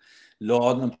like,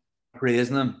 lauding him,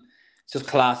 praising him. It's just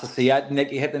class to see.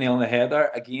 Nick, you hit the nail on the head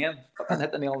there again.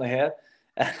 Hit the nail on the head.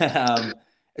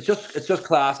 It's just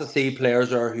class to see players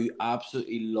there who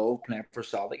absolutely love playing for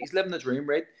Celtic. He's living the dream,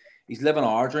 right? He's living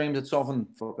our dreams. It's something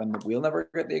fucking we'll never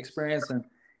get the experience. And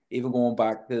even going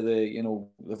back to you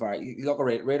look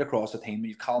right across the team.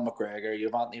 You've Callum McGregor,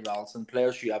 you've Anthony Ralston,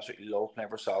 players who absolutely love playing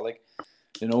for Celtic.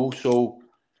 So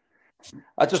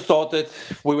I just thought that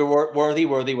we were worthy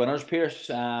winners, Pierce.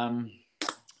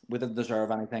 We didn't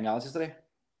deserve anything else yesterday.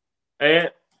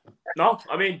 No,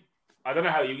 I mean, I don't know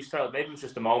how you felt. Maybe it was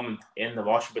just a moment in the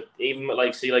wash, but even with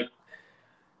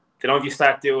if you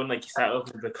start doing, you start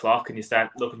looking at the clock and you start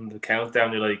looking at the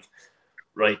countdown, you're like,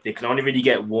 right, they can only really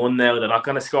get one now. They're not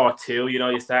going to score two.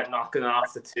 You start knocking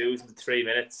off the 2s in the 3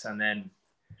 minutes, and then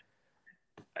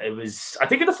it was. I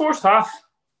think in the first half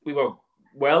we were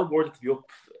well worthy to be up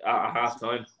at half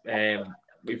time.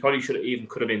 We probably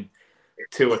could have been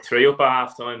 2 or 3 up at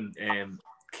half time.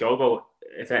 Kyogo,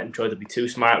 if anything, tried to be too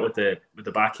smart with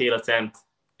the back heel attempt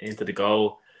into the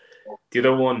goal. The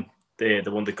other one, the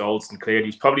one that Goldson cleared,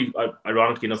 he's probably,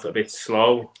 ironically enough, a bit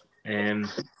slow getting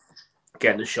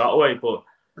the shot away. But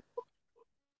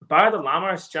bar the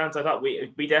Lammers chance, I thought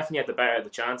we definitely had the better of the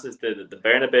chances. The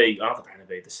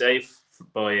the save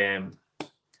by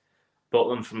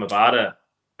Butland from Abada.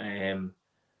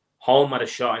 Holm had a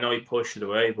shot. I know he pushed it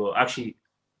away, but actually,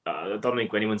 I don't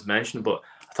think anyone's mentioned, but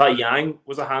I thought Yang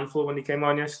was a handful when he came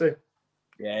on yesterday.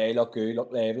 Yeah, he looked good,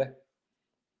 looked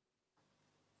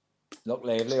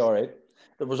lively, all right.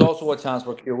 There was also a chance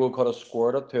where Kyogo could have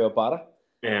scored it to Abada.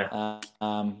 Yeah.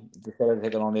 Decided to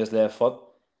take it on his left foot.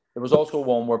 There was also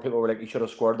one where people were like, he should have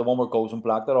scored. The one where Golden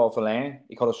blocked it off the line.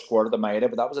 He could have scored it to Maida,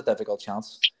 but that was a difficult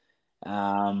chance.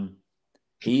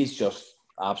 He's just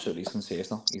absolutely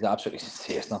sensational. He's absolutely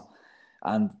sensational.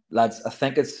 And lads, I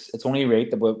think it's only right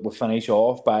that we'll finish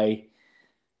off by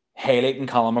highlighting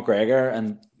Callum McGregor.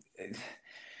 And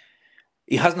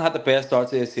he hasn't had the best start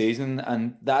to the season,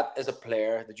 and that is a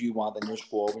player that you want in your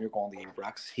squad when you're going to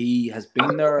Ibrox. He has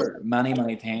been there many,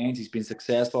 many times. He's been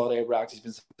successful at Ibrox. He's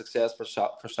been successful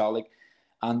for Celtic,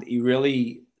 and he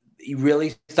really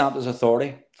stamped his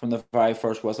authority from the very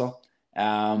first whistle.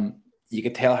 You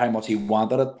could tell how much he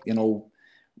wanted it.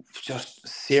 Just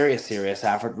serious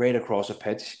effort right across the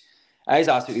pitch. I was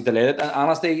absolutely delighted. And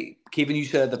honestly, Kevin, you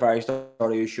said at the very start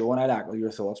of your show, and I'd echo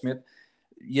your thoughts, mate.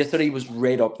 Yesterday was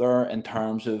right up there in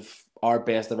terms of our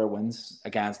best ever wins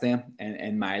against them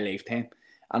in my lifetime.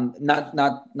 And not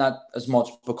as much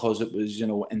because it was,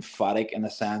 emphatic in a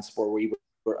sense where we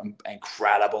were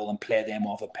incredible and played them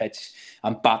off a pitch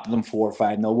and battered them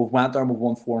 4-5-0. We've went there and we've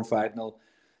won 4-5-0.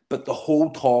 But the whole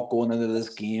talk going into this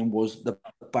game was the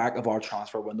back of our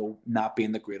transfer window not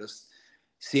being the greatest.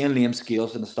 Seeing Liam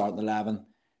Scales in the starting 11,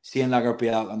 seeing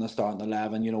Lagerbielke in the starting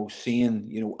 11,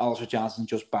 seeing, Alistair Johnson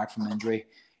just back from injury.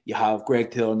 You have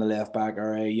Greg Taylor in the left back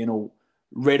area,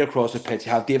 right across the pitch.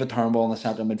 You have David Turnbull in the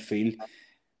centre midfield.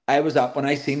 I was up when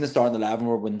I seen the starting 11,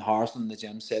 or when Harrison in the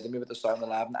gym said to me about the starting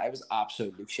 11, I was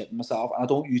absolutely shitting myself. And I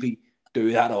don't usually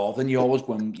do that often. You always,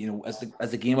 when as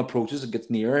the game approaches, it gets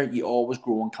nearer, you always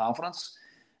grow in confidence.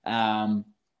 But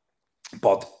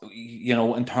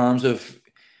in terms of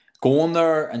going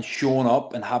there and showing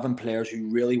up and having players who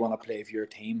really want to play for your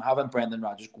team, having Brendan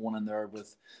Rodgers going in there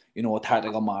with a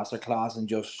tactical masterclass and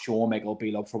just showing Michael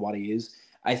Beale up for what he is,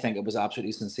 I think it was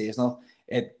absolutely sensational.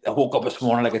 I woke up this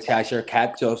morning like a Cheshire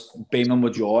cat, just beaming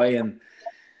with joy, and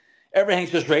everything's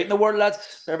just right in the world,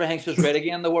 lads. Everything's just right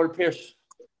again in the world, Pierce.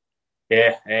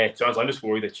 Yeah, John, I'm just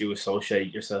worried that you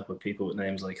associate yourself with people with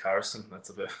names like Harrison. That's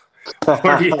a bit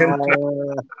worrying.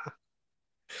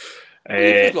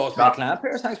 You just lost my client,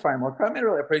 Pierce. Thanks very much. I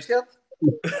really appreciate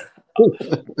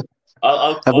it.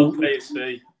 I'll play his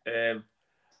fee.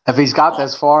 If he's got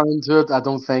this far into it, I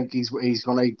don't think he's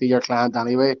going to be your client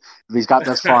anyway. If he's got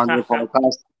this far into the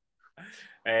podcast.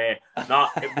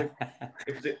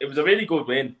 It was a really good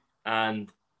win,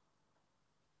 and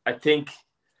I think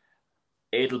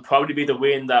it'll probably be the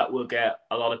win that will get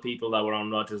a lot of people that were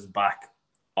on Rodgers' back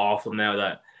off him now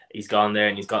that he's gone there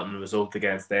and he's gotten a result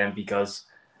against them, because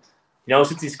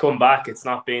since he's come back, it's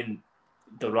not been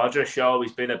the Rodgers show.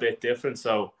 He's been a bit different.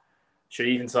 So sure,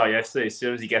 you even saw yesterday, as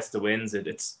soon as he gets the wins,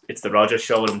 it's the Rodgers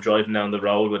show with him driving down the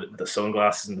road with the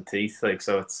sunglasses and the teeth.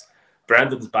 So it's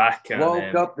Brendan's back. And,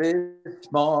 woke up this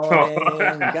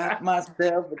morning, got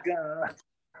myself a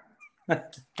gun.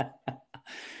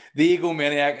 The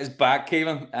egomaniac is back,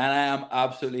 Caoimhin, and I am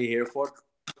absolutely here for it.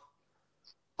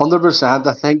 100%.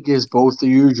 I think is both, to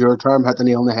use your term, hit the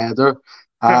nail on the head there.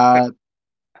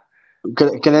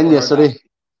 Get in yesterday.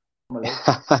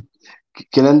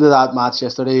 Get into that match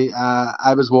yesterday.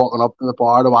 I was walking up in the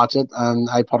bar to watch it, and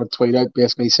I put a tweet out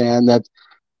basically saying that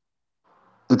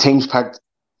the team's picked,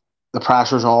 the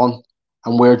pressure's on,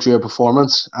 and we're due a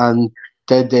performance. And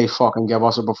did they fucking give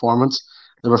us a performance?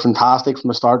 They were fantastic from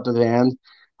the start to the end.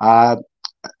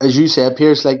 As you said,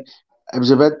 Pierce, it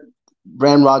was a bit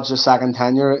Brendan Rodgers' second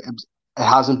tenure. It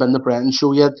hasn't been the Brendan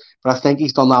show yet, but I think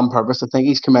he's done that on purpose. I think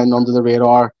he's come in under the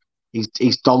radar.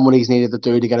 He's done what he's needed to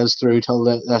do to get us through till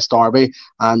this derby.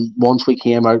 And once we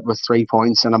came out with 3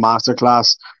 points in a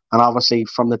masterclass, and obviously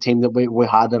from the team that we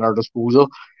had at our disposal,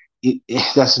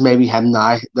 this is maybe him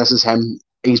now. This is him.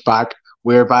 He's back.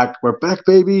 We're back. We're back,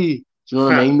 baby. Do you know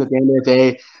what I mean? At the end of the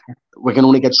day, we can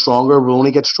only get stronger. We'll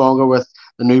only get stronger with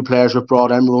the new players we've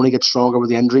brought in. We'll only get stronger with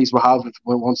the injuries we have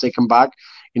once they come back.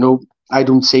 I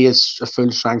don't see a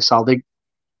full strength Celtic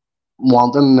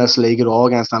wanting in this league at all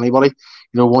against anybody.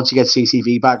 Once you get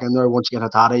CCV back in there, once you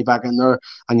get Haddadi back in there,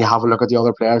 and you have a look at the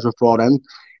other players we've brought in,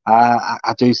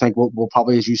 I do think we'll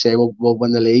probably, as you say, we'll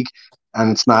win the league.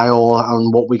 And it's now all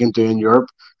on what we can do in Europe,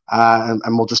 and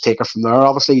we'll just take it from there.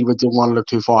 Obviously, we don't want to look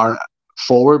too far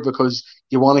forward because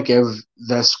you want to give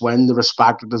this win the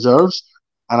respect it deserves.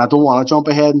 And I don't want to jump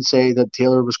ahead and say that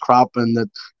Taylor was crap and that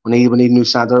we need a new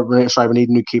centre. We need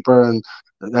a new keeper, and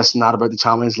that's not about the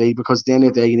Champions League, because at the end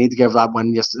of the day, you need to give that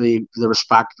win yesterday the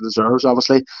respect it deserves,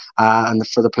 obviously. And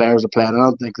for the players that played in it,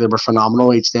 I think they were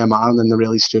phenomenal, each day man, and they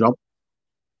really stood up.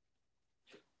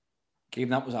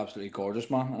 Caoimhin, that was absolutely gorgeous,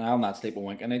 man. And I'll not sleep a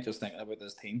wink in it just thinking about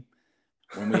this team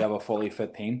when we have a fully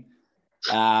fit team.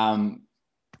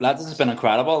 Lads, this has been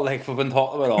incredible. We've been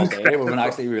talking about it all day. We've been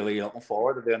actually really looking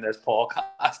forward to doing this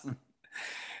podcast. And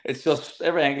it's just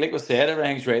everything, like we said,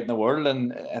 everything's right in the world.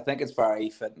 And I think it's very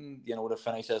fitting, to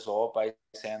finish this off by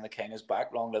saying the king is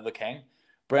back. Long live the king.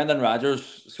 Brendan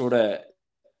Rodgers sort of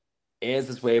is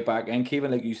his way back in, Caoimhin,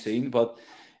 like you've seen. But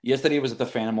yesterday was a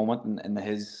defining moment in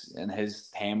his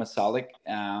time at Celtic.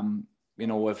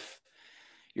 If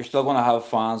you're still going to have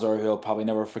fans who'll probably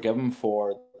never forgive him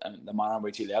for the manner in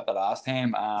which he left the last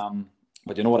time.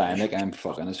 But you know what I'm like? I'm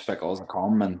fucking as fickle as I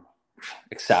come, and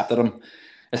accepted him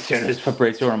as soon as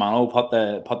Fabrizio Romano put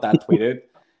that tweet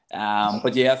out.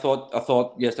 But yeah, I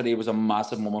thought yesterday was a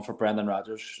massive moment for Brendan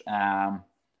Rodgers.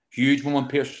 Huge moment,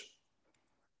 Pierce.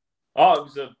 Oh,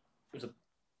 it was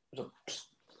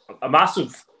a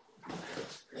massive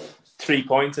 3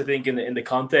 points, I think, in the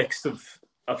context of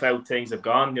how things have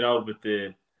gone. With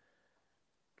the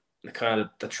kind of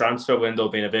the transfer window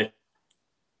being a bit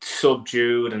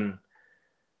subdued and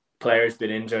players been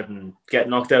injured and get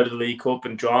knocked out of the League Cup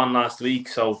and drawn last week.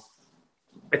 So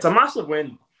it's a massive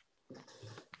win,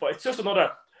 but it's just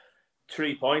another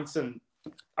 3 points. And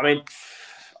I mean,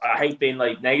 I hate being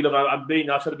like negative. I'm really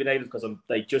not trying to be negative because I'm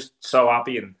like just so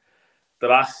happy. And the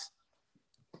last,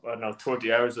 I don't know,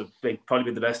 30 hours have probably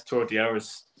been the best 30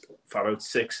 hours for about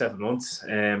 6-7 months.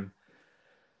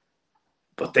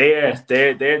 But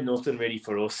they're nothing really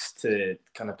for us to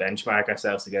kind of benchmark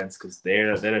ourselves against because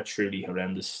they're a truly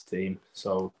horrendous team.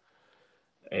 So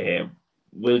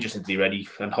we'll just need to be ready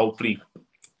and hopefully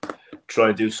try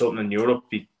and do something in Europe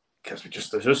because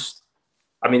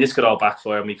I mean, this could all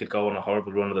backfire and we could go on a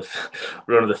horrible run of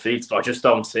the feet. But I just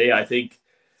don't see it. I think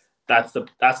that's the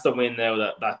win now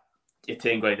that you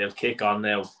think, right, they'll kick on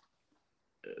now.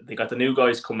 They got the new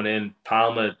guys coming in.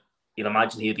 Palmer, you'd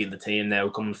imagine he'll be in the team now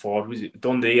coming forward. Who's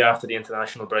Dundee after the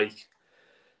international break?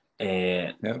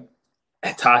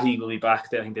 Tati will be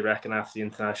back there, I think they reckon, after the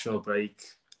international break.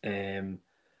 You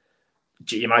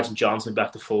imagine Johnson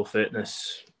back to full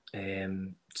fitness.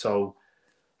 So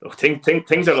look,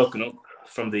 things are looking up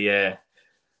from the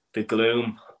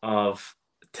gloom of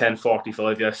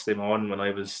 10:45 yesterday morning when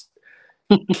I was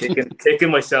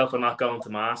kicking myself for not going to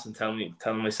mass and telling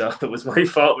myself it was my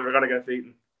fault we were going to get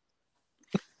beaten.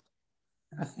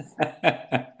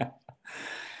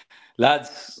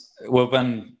 Lads, we've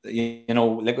been,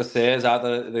 like we say,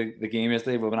 after the game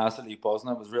yesterday, we've been absolutely buzzing.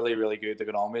 It was really, really good to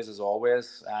get on with, as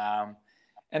always.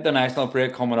 International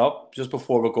break coming up. Just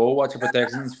before we go, what's your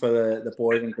predictions for the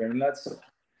boys and green lads?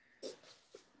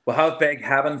 We'll have Big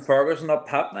Heaven Ferguson up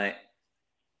top night.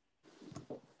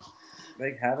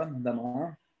 Big Heaven, the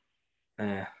man.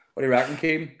 What do you reckon,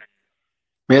 Keem?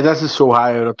 Mate, this is so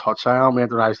high out of touch I am,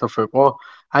 international football.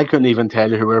 I couldn't even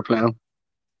tell you who we were playing.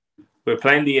 We're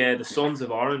playing the Sons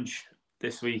of Orange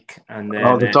this week, and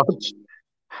then the Dutch.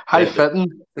 High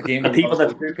fitting. The game.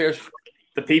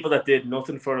 The people that did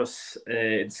nothing for us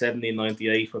in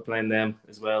 1798, we're playing them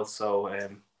as well. So it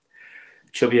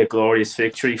should be a glorious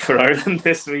victory for Ireland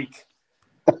this week.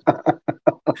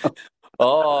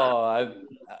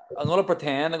 I'm going to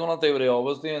pretend I'm going to do what I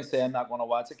always do and say I'm not going to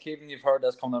watch it. Kevin, you've heard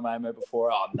this come to my mouth before.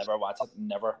 I'll never watch it.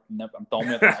 Never. I'm done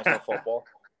with international football.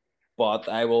 But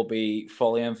I will be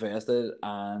fully invested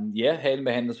and, hiding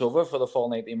behind the sofa for the full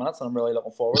 90 minutes, and I'm really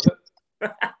looking forward to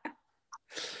it.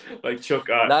 Like Chuck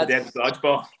at the end of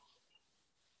dodgeball.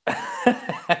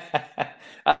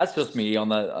 That's just me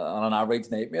on an average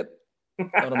night, mate. You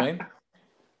know what I mean?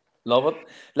 Love it.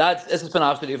 Lads, this has been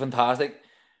absolutely fantastic.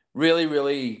 Really,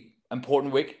 really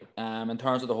important week in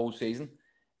terms of the whole season.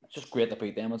 It's just great to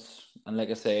beat them. And like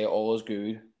I say, all is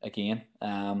good again.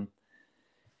 In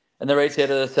the right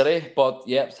side of the city. But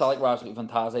Celtic were absolutely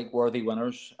fantastic, worthy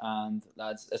winners. And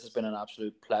lads, this has been an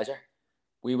absolute pleasure.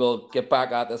 We will get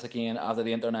back at this again after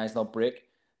the international break.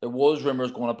 There was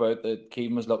rumours going about that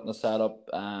Keegan was looking to set up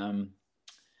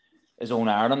his own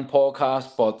Ireland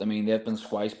podcast, but I mean they've been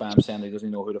squashed by him saying he doesn't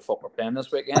know who the fuck we're playing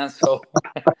this weekend. So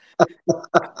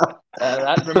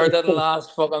that rumour didn't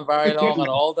last fucking very long at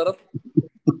all, did it?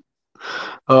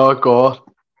 Oh God.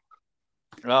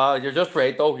 You're just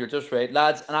right, though. You're just right.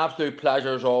 Lads, an absolute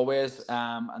pleasure as always.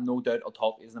 And no doubt I'll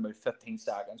talk to you in about 15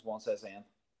 seconds once this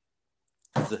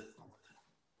ends.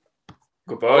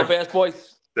 Goodbye. All the best,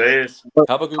 boys. Cheers.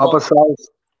 Have a good one. Up a Celts.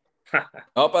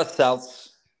 Up a Celts.